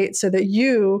 aligned state so that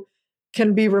you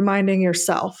can be reminding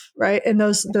yourself, right? And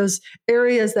those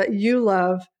areas that you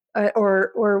love,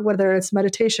 or whether it's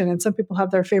meditation, and some people have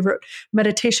their favorite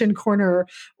meditation corner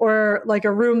or like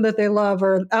a room that they love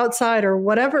or outside or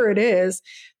whatever it is,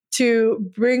 to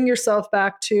bring yourself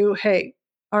back to, hey,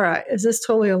 all right, is this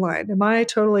totally aligned? Am I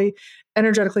totally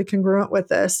energetically congruent with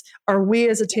this? Are we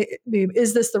as a team,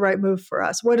 is this the right move for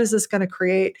us? What is this going to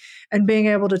create? And being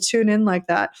able to tune in like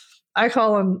that. I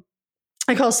call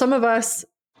some of us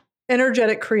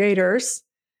energetic creators,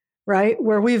 right?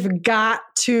 Where we've got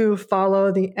to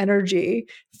follow the energy.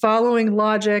 Following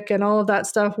logic and all of that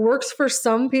stuff works for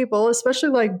some people, especially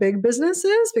like big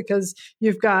businesses, because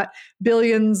you've got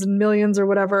billions and millions or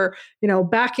whatever,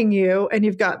 backing you, and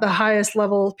you've got the highest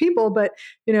level of people. But,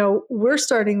 we're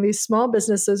starting these small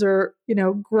businesses or,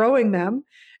 growing them,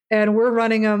 and we're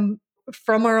running them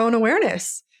from our own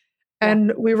awareness.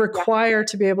 And we require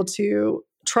to be able to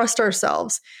trust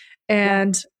ourselves.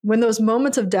 And when those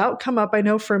moments of doubt come up, I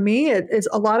know for me, it's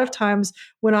a lot of times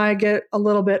when I get a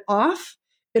little bit off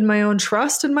in my own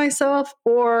trust in myself,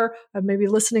 or I'm maybe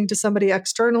listening to somebody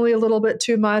externally a little bit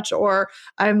too much, or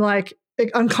I'm like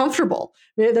uncomfortable.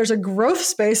 There's a growth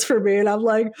space for me, and I'm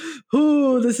like,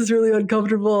 "Ooh, this is really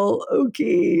uncomfortable."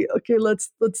 Okay,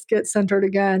 let's get centered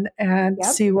again and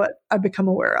see what I become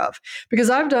aware of. Because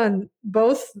I've done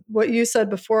both what you said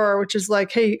before, which is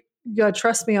like, "Hey, you gotta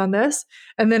trust me on this,"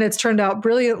 and then it's turned out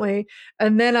brilliantly.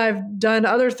 And then I've done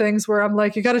other things where I'm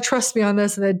like, "You got to trust me on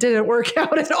this," and it didn't work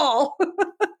out at all.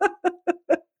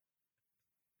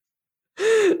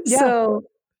 So.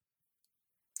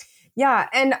 Yeah.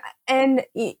 And,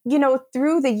 you know,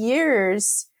 through the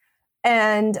years,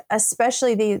 and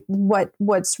especially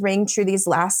what's ringed true these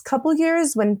last couple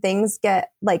years, when things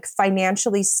get like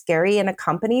financially scary in a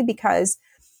company, because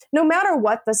no matter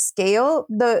what the scale,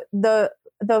 the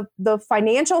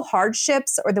financial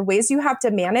hardships or the ways you have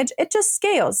to manage, it just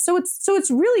scales. So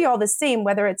it's really all the same,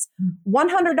 whether it's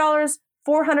 $100,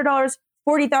 $400,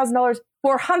 $40,000,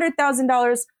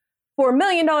 $400,000, $4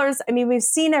 million. I mean, we've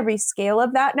seen every scale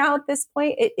of that now at this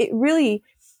point. It really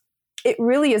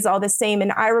is all the same.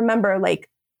 And I remember, like,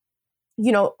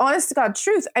 you know, honest to God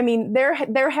truth, I mean,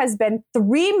 there has been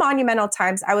 3 monumental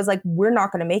times I was like, we're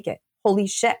not going to make it. Holy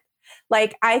shit.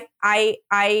 Like I,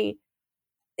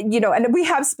 you know, and we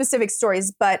have specific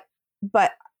stories, but,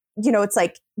 you know, it's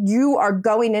like you are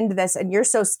going into this and you're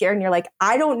so scared and you're like,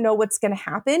 I don't know what's going to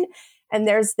happen. And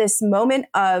there's this moment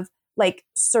of like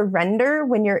surrender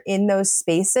when you're in those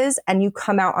spaces and you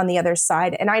come out on the other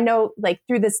side. And I know, like,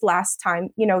 through this last time,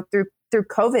 you know, through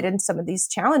COVID and some of these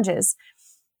challenges,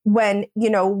 when, you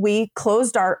know, we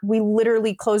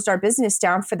literally closed our business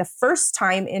down for the first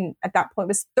time in, at that point, it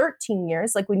was 13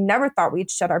 years. Like, we never thought we'd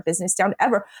shut our business down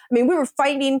ever. I mean, we were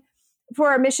fighting for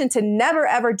our mission to never,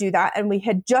 ever do that. And we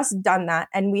had just done that.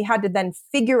 And we had to then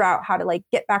figure out how to, like,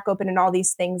 get back open and all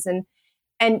these things. And,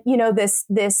 you know, this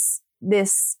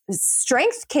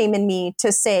strength came in me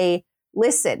to say,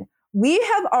 listen, we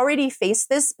have already faced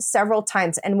this several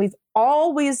times and we've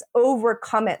always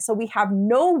overcome it. So we have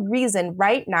no reason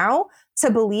right now to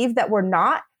believe that we're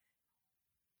not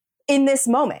in this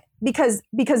moment, because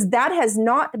that has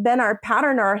not been our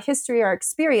pattern or our history or our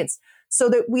experience. So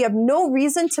that we have no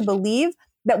reason to believe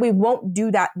that we won't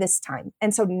do that this time.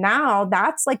 And so now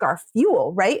that's like our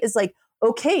fuel, right? Is like,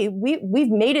 okay,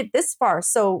 we've made it this far.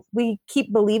 So we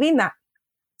keep believing that.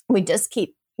 We just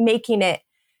keep making it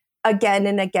again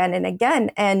and again and again.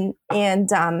 And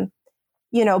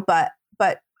you know, but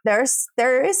there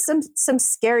is some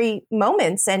scary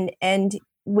moments. And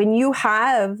when you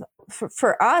have,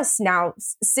 for us now,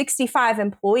 65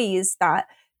 employees that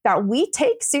we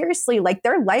take seriously, like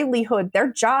their livelihood,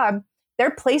 their job, their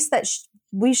place that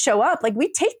we show up, like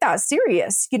we take that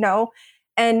serious, you know?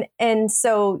 And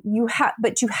so you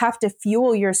have to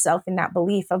fuel yourself in that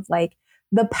belief of, like,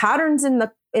 the patterns in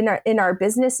our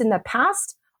business in the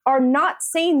past are not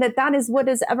saying that is what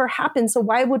has ever happened. So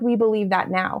why would we believe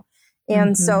that now?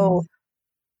 And so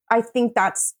I think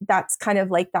that's kind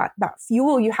of like that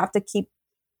fuel you have to keep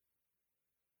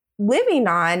living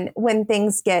on when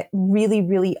things get really,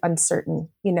 really uncertain,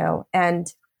 you know,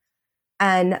 and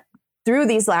through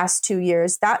these last 2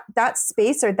 years, that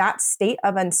space or that state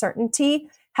of uncertainty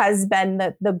has been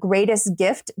the greatest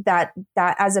gift that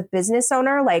as a business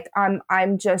owner, like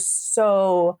I'm just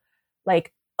so,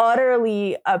 like,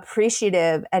 utterly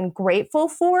appreciative and grateful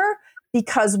for,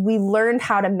 because we learned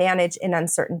how to manage in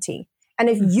uncertainty. And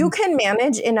if you can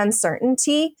manage in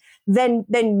uncertainty, then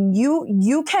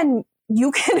you can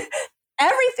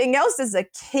everything else is a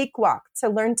cakewalk to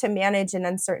learn to manage in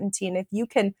uncertainty. And if you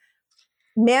can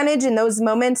manage in those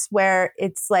moments where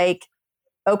it's like,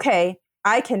 okay,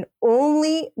 I can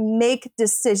only make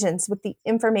decisions with the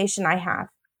information I have,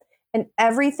 and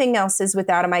everything else is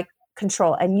without my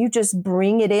control. And you just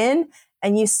bring it in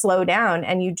and you slow down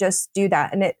and you just do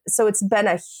that. And so it's been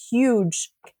a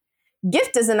huge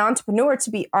gift as an entrepreneur,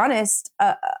 to be honest,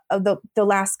 of the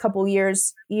last couple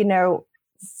years, you know,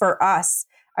 for us.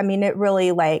 I mean, it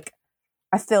really, like,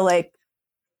 I feel like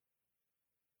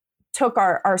took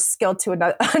our skill to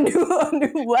a new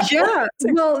level. Yeah.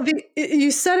 Well,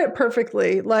 you said it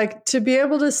perfectly. Like, to be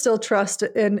able to still trust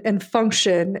and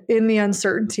function in the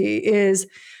uncertainty is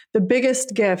the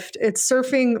biggest gift. It's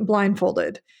surfing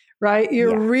blindfolded, right?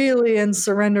 You're really in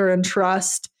surrender and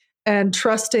trust, and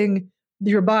trusting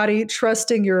your body,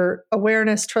 trusting your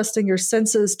awareness, trusting your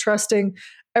senses, trusting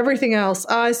everything else,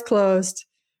 eyes closed,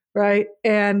 right?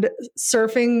 And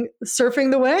surfing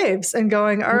the waves and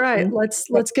going, all right,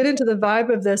 let's get into the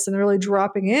vibe of this and really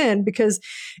dropping in. Because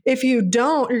if you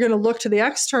don't, you're going to look to the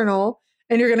external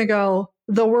and you're going to go,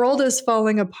 the world is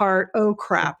falling apart. Oh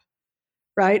crap.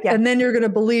 Right. Yeah. And then you're going to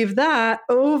believe that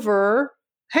over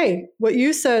hey, what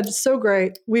you said, so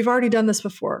great. We've already done this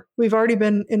before. We've already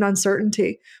been in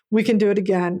uncertainty. We can do it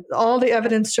again. All the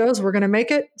evidence shows we're going to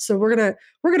make it. So we're going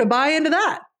to buy into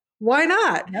that. Why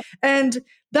not? Yep. And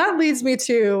that leads me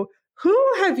to,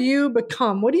 who have you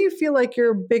become? What do you feel like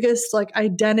your biggest like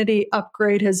identity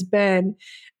upgrade has been,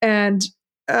 and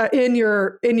in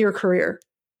your career?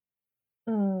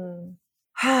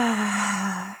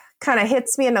 Kind of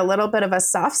hits me in a little bit of a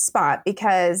soft spot,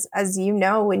 because as you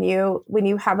know, when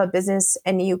you have a business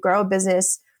and you grow a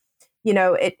business,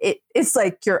 it's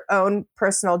like your own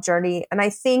personal journey. And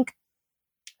I think,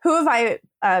 who have I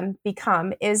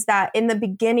become is that in the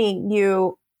beginning,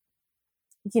 you're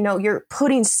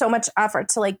putting so much effort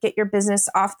to like get your business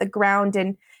off the ground,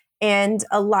 and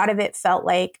a lot of it felt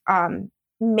like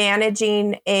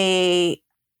managing a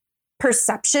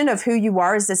perception of who you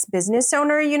are as this business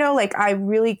owner. Like I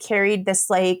really carried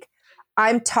this, like,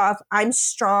 I'm tough, I'm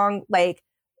strong, like,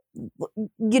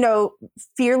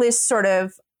 fearless sort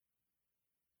of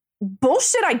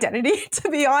bullshit identity, to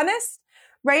be honest.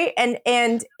 Right.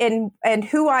 And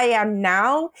who I am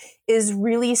now is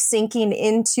really sinking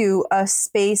into a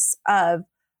space of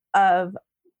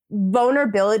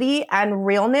vulnerability and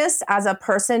realness as a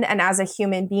person and as a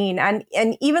human being, and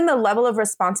even the level of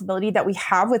responsibility that we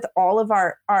have with all of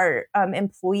our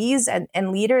employees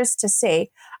and leaders to say,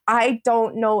 I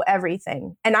don't know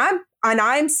everything, and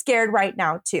I'm scared right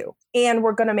now too, and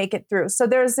we're going to make it through. So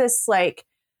there's this, like,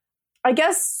 I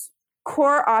guess,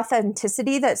 core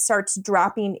authenticity that starts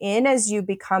dropping in as you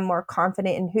become more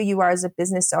confident in who you are as a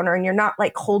business owner, and you're not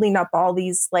like holding up all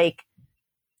these like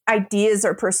ideas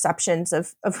or perceptions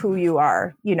of who you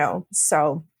are,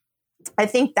 So I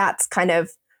think that's kind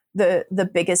of the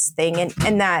biggest thing.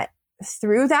 And that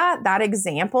through that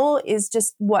example is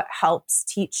just what helps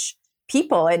teach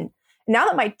people. And now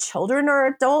that my children are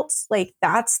adults, like,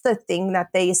 that's the thing that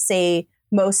they say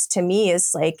most to me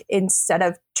is like, instead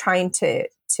of trying to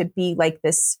be like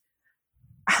this,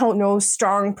 I don't know,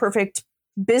 strong, perfect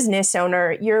business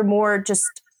owner, you're more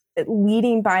just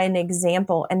leading by an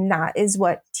example, and that is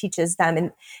what teaches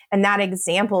them. And that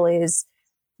example is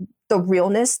the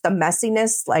realness, the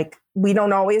messiness. Like, we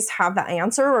don't always have the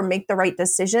answer or make the right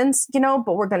decisions,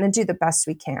 but we're going to do the best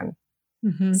we can.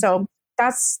 Mm-hmm. So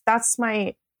that's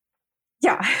my,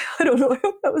 I don't know if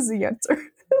that was the answer.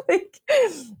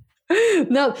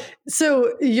 No.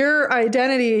 So your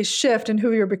identity shift and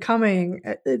who you're becoming,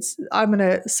 I'm going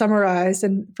to summarize,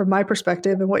 and from my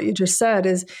perspective and what you just said,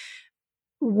 is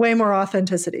way more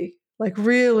authenticity, like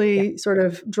really sort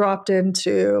of dropped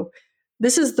into,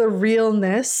 this is the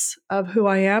realness of who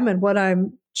I am and what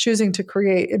I'm choosing to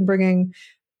create, and bringing,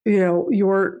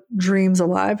 your dreams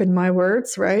alive, in my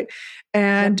words, right?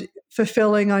 And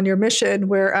fulfilling on your mission.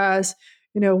 Whereas,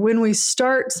 when we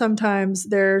start, sometimes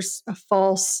there's a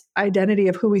false identity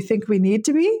of who we think we need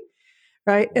to be.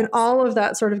 Right. Yes. And all of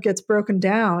that sort of gets broken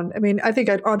down. I mean, I think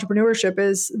entrepreneurship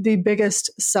is the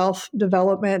biggest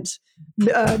self-development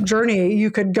journey you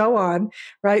could go on,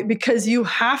 right? Because you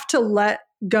have to let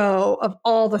go of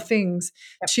all the things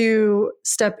to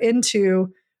step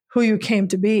into who you came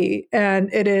to be.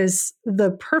 And it is the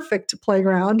perfect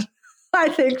playground, I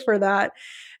think, for that,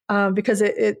 because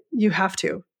you have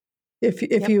to,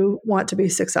 if you want to be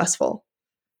successful.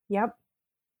 Yep.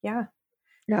 Yeah.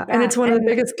 Yeah. And it's one of the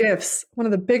biggest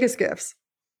gifts,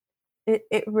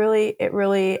 It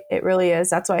really is.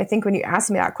 That's why I think when you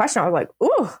asked me that question, I was like,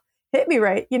 ooh, hit me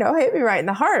right in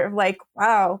the heart of like,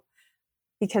 wow,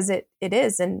 because it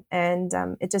is. And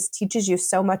it just teaches you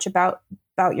so much about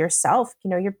yourself.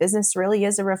 Your business really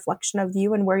is a reflection of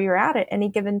you and where you're at any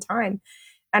given time.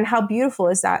 And how beautiful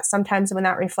is that? Sometimes when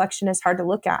that reflection is hard to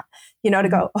look at, to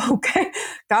go, okay,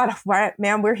 God,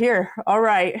 man, we're here. All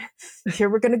right, here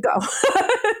we're going to go.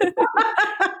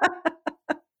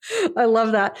 I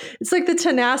love that. It's like the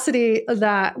tenacity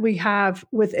that we have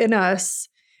within us,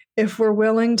 if we're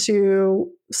willing to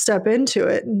step into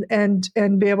it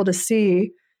and be able to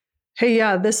see, hey,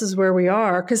 yeah, this is where we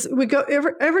are. Because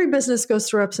every business goes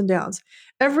through ups and downs.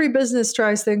 Every business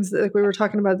tries things that, like we were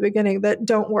talking about at the beginning, that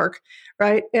don't work,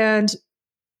 right? And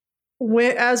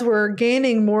as we're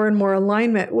gaining more and more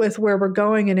alignment with where we're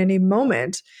going in any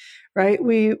moment, right,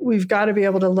 we've got to be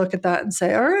able to look at that and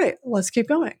say, all right, let's keep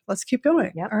going.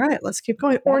 Yep. All right, let's keep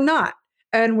going, or not.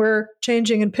 And we're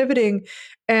changing and pivoting,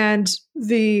 and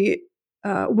the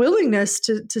willingness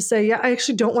to say, yeah, I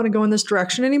actually don't want to go in this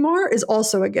direction anymore, is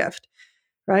also a gift,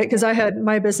 right? Because I had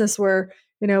my business where,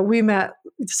 we met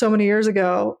so many years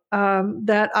ago,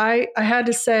 that I had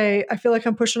to say, I feel like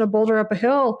I'm pushing a boulder up a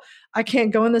hill. I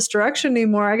can't go in this direction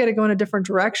anymore. I got to go in a different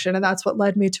direction. And that's what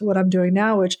led me to what I'm doing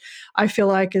now, which I feel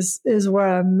like is what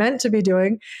I'm meant to be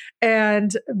doing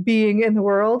and being in the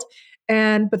world.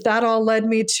 But that all led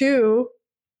me to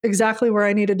exactly where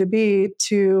I needed to be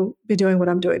doing what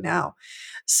I'm doing now.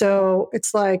 So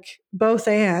it's like both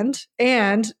and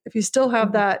if you still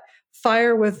have that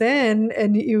fire within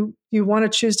and you want to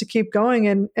choose to keep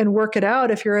going and work it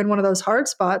out, if you're in one of those hard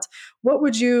spots, what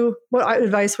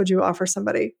advice would you offer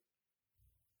somebody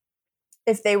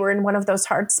if they were in one of those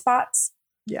hard spots?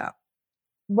 Yeah.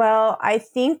 Well, I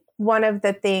think one of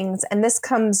the things, and this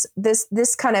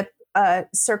kind of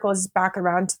circles back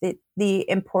around to the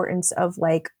importance of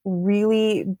like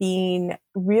really being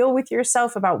real with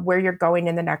yourself about where you're going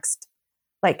in the next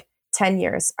like 10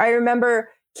 years. I remember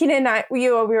Keenan and I, we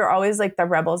were always like the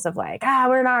rebels of like,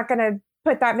 we're not going to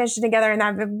put that mission together and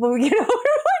that, we're kind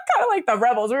of like the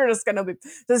rebels. We're just going to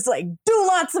just like do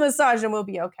lots of massage and we'll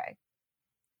be okay.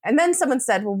 And then someone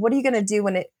said, well, what are you going to do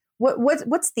when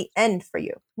what's the end for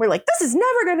you? We're like, this is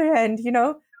never going to end,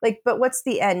 like, but what's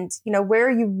the end? Where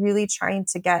are you really trying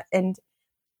to get? And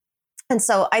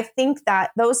so I think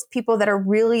that those people that are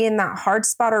really in that hard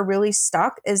spot or really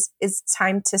stuck is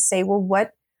time to say, well,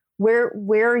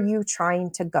 where are you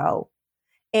trying to go?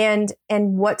 And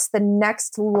what's the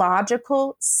next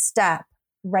logical step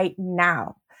right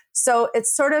now? So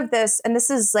it's sort of this, and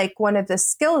this is like one of the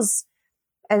skills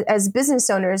as business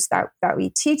owners that we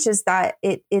teach, is that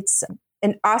it's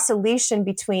an oscillation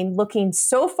between looking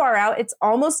so far out, it's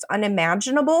almost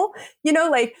unimaginable,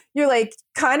 like you're like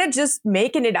kind of just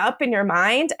making it up in your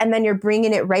mind. And then you're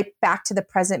bringing it right back to the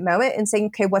present moment and saying,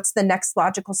 okay, what's the next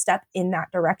logical step in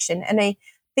that direction? And I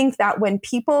think that when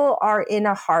people are in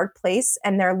a hard place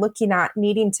and they're looking at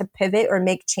needing to pivot or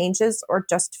make changes or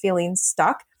just feeling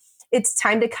stuck, it's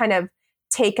time to kind of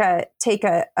take a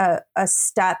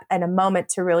step and a moment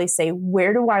to really say,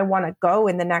 where do I want to go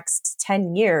in the next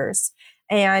 10 years?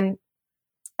 And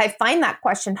I find that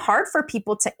question hard for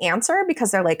people to answer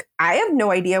because they're like, I have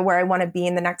no idea where I want to be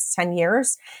in the next 10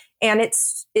 years. And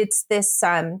it's this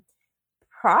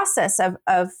process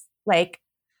of like,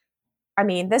 I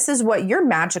mean, this is what you're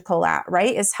magical at,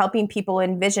 right? Is helping people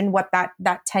envision what that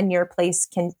 10-year place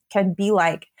can be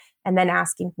like, and then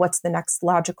asking what's the next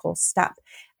logical step.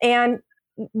 And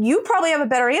you probably have a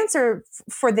better answer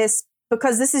for this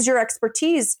because this is your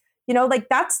expertise. Like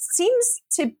that seems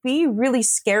to be really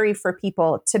scary for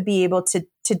people to be able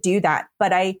to do that.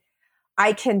 But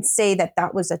I can say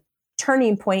that was a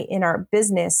turning point in our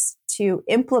business to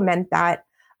implement that.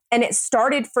 And it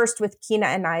started first with Kina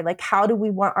and I, like, how do we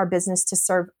want our business to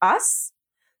serve us?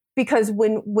 Because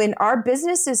when our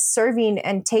business is serving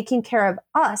and taking care of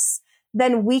us,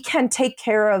 then we can take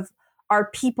care of our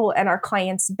people and our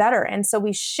clients better. And so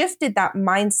we shifted that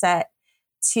mindset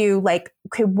to like,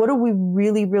 okay, what do we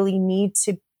really, really need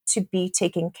to be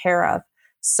taken care of?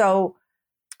 So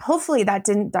hopefully that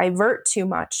didn't divert too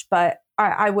much, but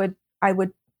I would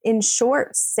in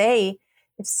short say,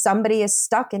 if somebody is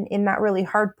stuck in that really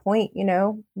hard point,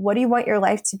 what do you want your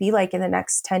life to be like in the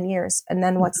next 10 years? And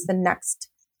then what's the next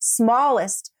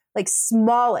smallest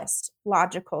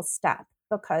logical step?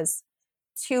 Because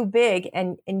too big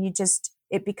and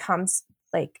it becomes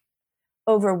like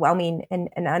overwhelming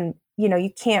and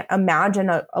you can't imagine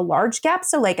a large gap.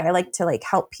 So like, I like to like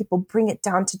help people bring it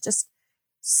down to just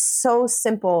so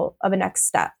simple of a next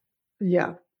step.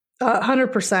 Yeah.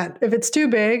 100%. If it's too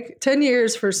big, 10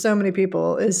 years for so many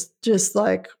people is just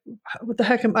like, what the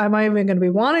heck am I even going to be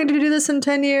wanting to do this in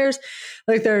 10 years?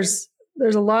 Like there's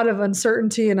a lot of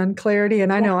uncertainty and unclarity.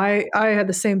 And I know I had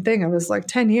the same thing. I was like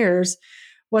 10 years,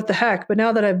 what the heck? But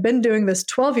now that I've been doing this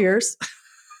 12 years,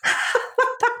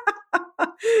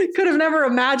 could have never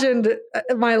imagined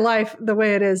my life the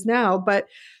way it is now, but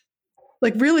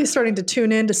like really starting to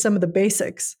tune into some of the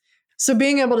basics. So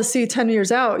being able to see 10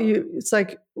 years out, it's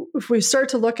like, if we start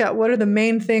to look at what are the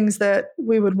main things that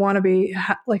we would want to be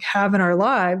have in our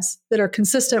lives that are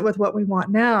consistent with what we want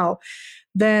now,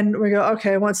 then we go,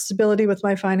 okay, I want stability with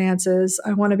my finances.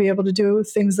 I want to be able to do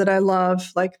things that I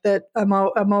love, like that I'm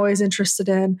always interested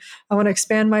in. I want to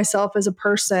expand myself as a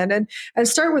person and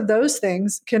start with those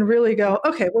things can really go,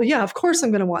 okay, well, yeah, of course I'm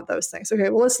going to want those things. Okay,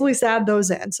 well, let's at least add those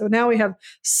in. So now we have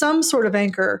some sort of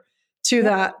anchor to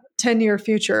that 10-year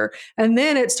future. And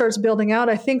then it starts building out.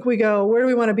 I think we go, where do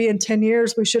we want to be in 10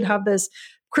 years? We should have this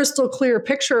crystal clear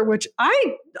picture, which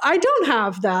I don't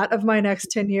have that of my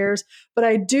next 10 years, but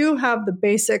I do have the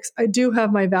basics. I do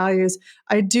have my values.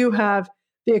 I do have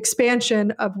the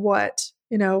expansion of what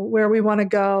where we want to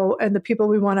go and the people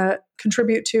we want to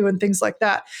contribute to and things like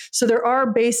that. So there are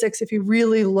basics if you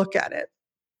really look at it.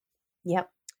 Yep.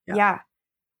 Yeah.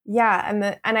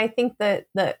 And I think that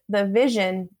the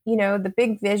vision, the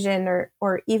big vision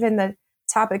or even the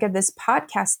topic of this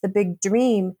podcast, the big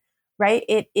dream, right?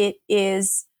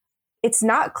 It's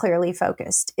not clearly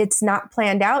focused. It's not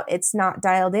planned out. It's not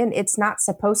dialed in. It's not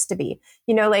supposed to be.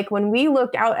 Like when we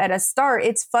look out at a star,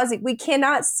 it's fuzzy. We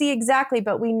cannot see exactly,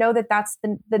 but we know that that's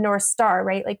the North Star,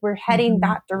 right? Like we're heading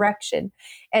that direction,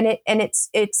 and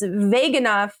it's vague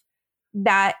enough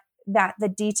that the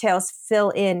details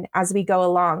fill in as we go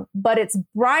along, but it's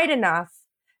bright enough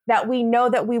that we know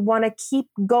that we want to keep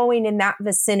going in that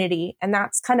vicinity, and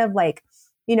that's kind of like,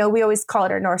 we always call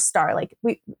it our North Star. Like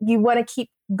you want to keep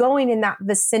going in that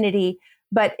vicinity,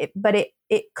 but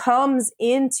it comes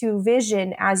into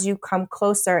vision as you come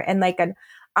closer. And like an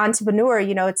entrepreneur,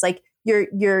 it's like your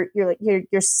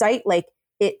sight, like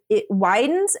it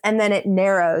widens and then it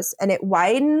narrows, and it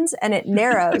widens and it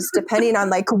narrows depending on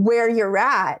like where you're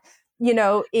at,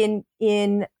 in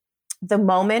the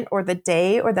moment or the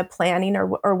day or the planning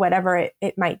or whatever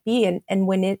it might be. And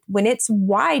when it's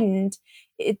widened,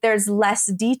 there's less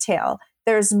detail.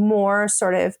 There's more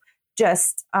sort of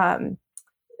just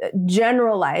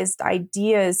generalized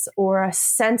ideas or a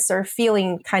sense or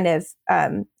feeling kind of,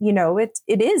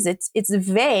 it's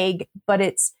vague, but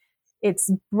it's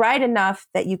bright enough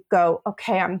that you go,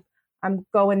 okay, I'm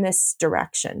going this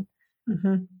direction.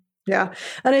 Mm-hmm. Yeah.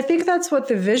 And I think that's what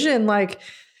the vision, like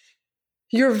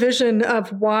your vision of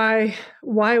why,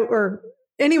 or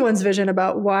anyone's vision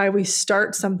about why we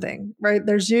start something, right?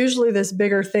 There's usually this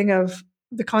bigger thing of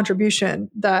the contribution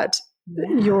that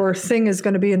your thing is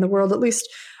going to be in the world. At least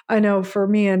I know for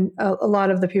me and a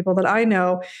lot of the people that I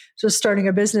know, just starting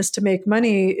a business to make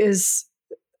money is,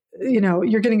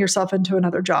 you're getting yourself into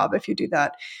another job if you do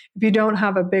that. If you don't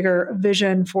have a bigger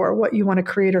vision for what you want to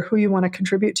create or who you want to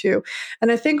contribute to.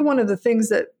 And I think one of the things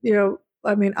that,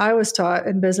 I was taught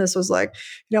in business was like,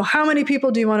 how many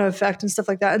people do you want to affect and stuff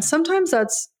like that. And sometimes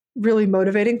that's really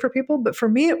motivating for people. But for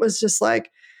me, it was just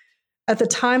like, at the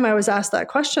time I was asked that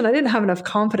question, I didn't have enough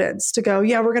confidence to go,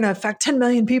 yeah, we're going to affect 10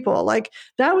 million people. Like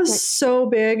that was so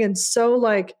big and so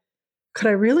like, could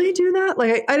I really do that?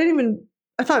 Like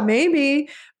I thought maybe,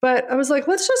 but I was like,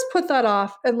 let's just put that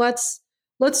off and let's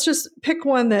just pick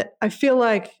one that I feel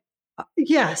like,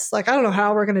 yes, like I don't know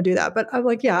how we're going to do that, but I'm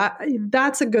like, yeah,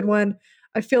 that's a good one.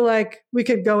 I feel like we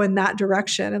could go in that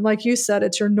direction. And like you said,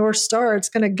 it's your North Star. It's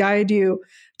going to guide you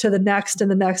to the next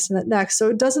and the next and the next. So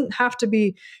it doesn't have to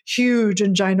be huge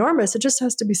and ginormous. It just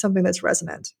has to be something that's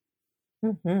resonant.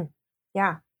 Mm-hmm.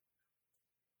 Yeah.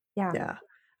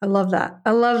 I love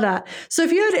that. So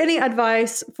if you had any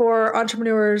advice for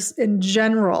entrepreneurs in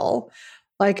general,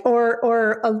 like,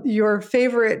 or your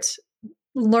favorite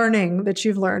learning that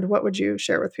you've learned, what would you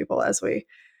share with people as we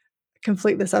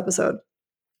complete this episode?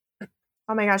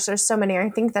 Oh my gosh, there's so many. I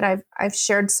think that I've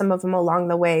shared some of them along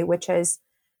the way, which is,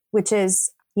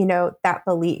 that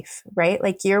belief, right?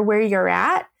 Like you're where you're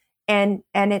at and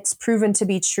it's proven to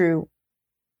be true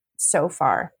so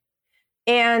far.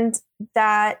 And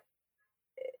that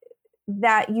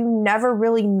you never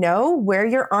really know where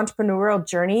your entrepreneurial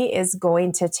journey is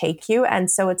going to take you. And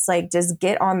so it's like, just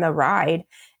get on the ride.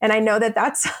 And I know that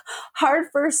that's hard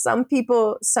for some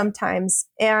people sometimes.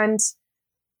 And,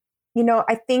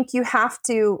 I think you have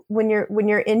to, when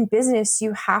you're in business,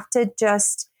 you have to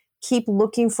just keep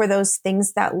looking for those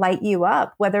things that light you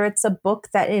up, whether it's a book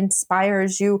that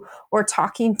inspires you or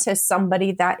talking to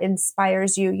somebody that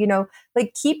inspires you,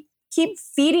 like keep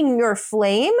feeding your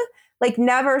flame. Like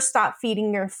never stop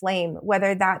feeding your flame,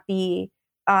 whether that be,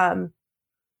 a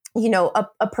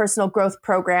personal growth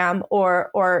program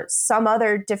or some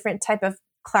other different type of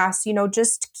class,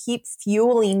 just keep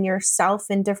fueling yourself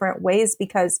in different ways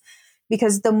because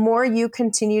the more you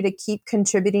continue to keep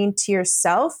contributing to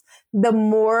yourself, the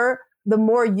more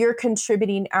you're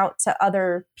contributing out to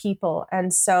other people.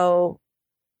 And so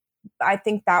I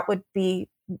think that would be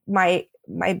my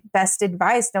best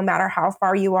advice, no matter how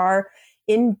far you are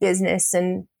in business.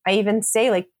 And I even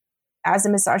say, like, as a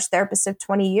massage therapist of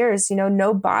 20 years,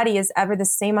 no body is ever the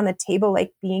same on the table,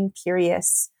 like being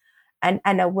curious and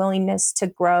a willingness to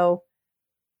grow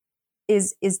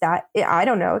is that, I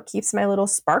don't know, it keeps my little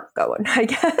spark going, I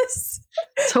guess.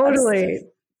 Totally.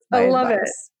 I love it.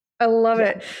 I love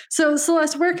it. So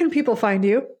Celeste, where can people find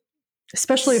you?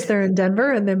 Especially if they're in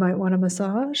Denver and they might want a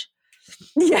massage.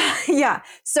 Yeah.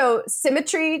 So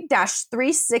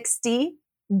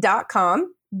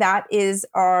symmetry-360.com. That is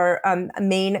our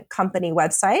main company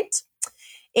website.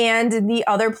 And the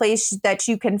other place that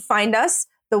you can find us,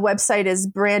 the website is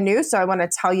brand new, so I want to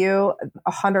tell you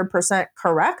 100%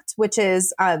 correct, which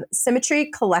is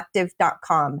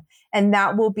symmetrycollective.com. And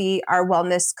that will be our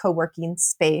wellness co-working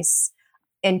space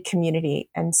and community.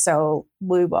 And so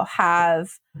we will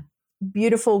have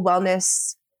beautiful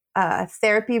wellness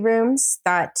therapy rooms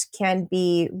that can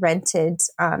be rented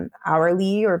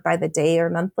hourly or by the day or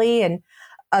monthly, and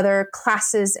other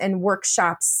classes and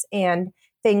workshops and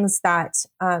things that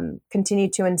continue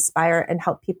to inspire and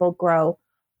help people grow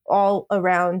all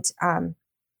around,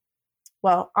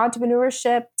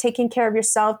 entrepreneurship, taking care of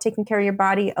yourself, taking care of your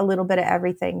body, a little bit of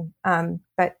everything,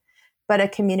 but a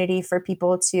community for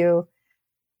people to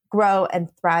grow and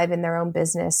thrive in their own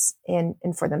business and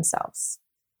for themselves.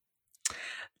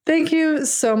 Thank you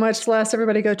so much, Celeste.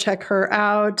 Everybody go check her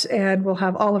out, and we'll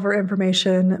have all of her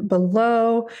information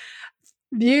below.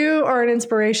 You are an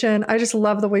inspiration. I just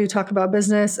love the way you talk about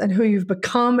business and who you've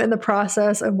become in the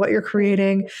process and what you're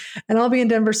creating. And I'll be in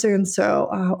Denver soon, so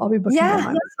I'll be booking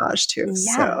my massage too.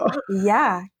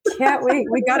 Yeah, can't wait.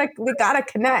 We gotta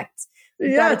connect.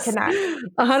 Gotta connect.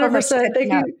 100%.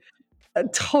 Thank you.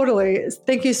 Totally.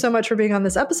 Thank you so much for being on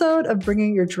this episode of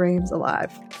Bringing Your Dreams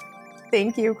Alive.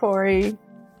 Thank you, Corey.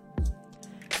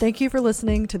 Thank you for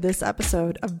listening to this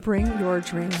episode of Bring Your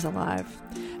Dreams Alive.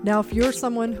 Now, if you're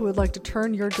someone who would like to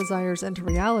turn your desires into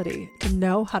reality, to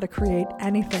know how to create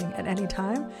anything at any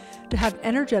time, to have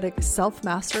energetic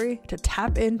self-mastery, to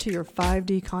tap into your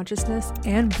 5D consciousness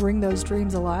and bring those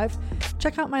dreams alive,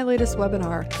 check out my latest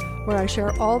webinar, where I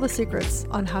share all the secrets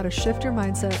on how to shift your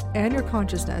mindset and your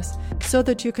consciousness so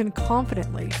that you can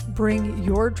confidently bring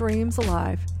your dreams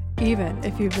alive, even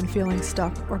if you've been feeling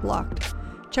stuck or blocked.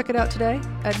 Check it out today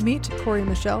at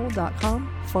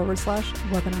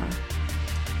meetcorymichelle.com/webinar.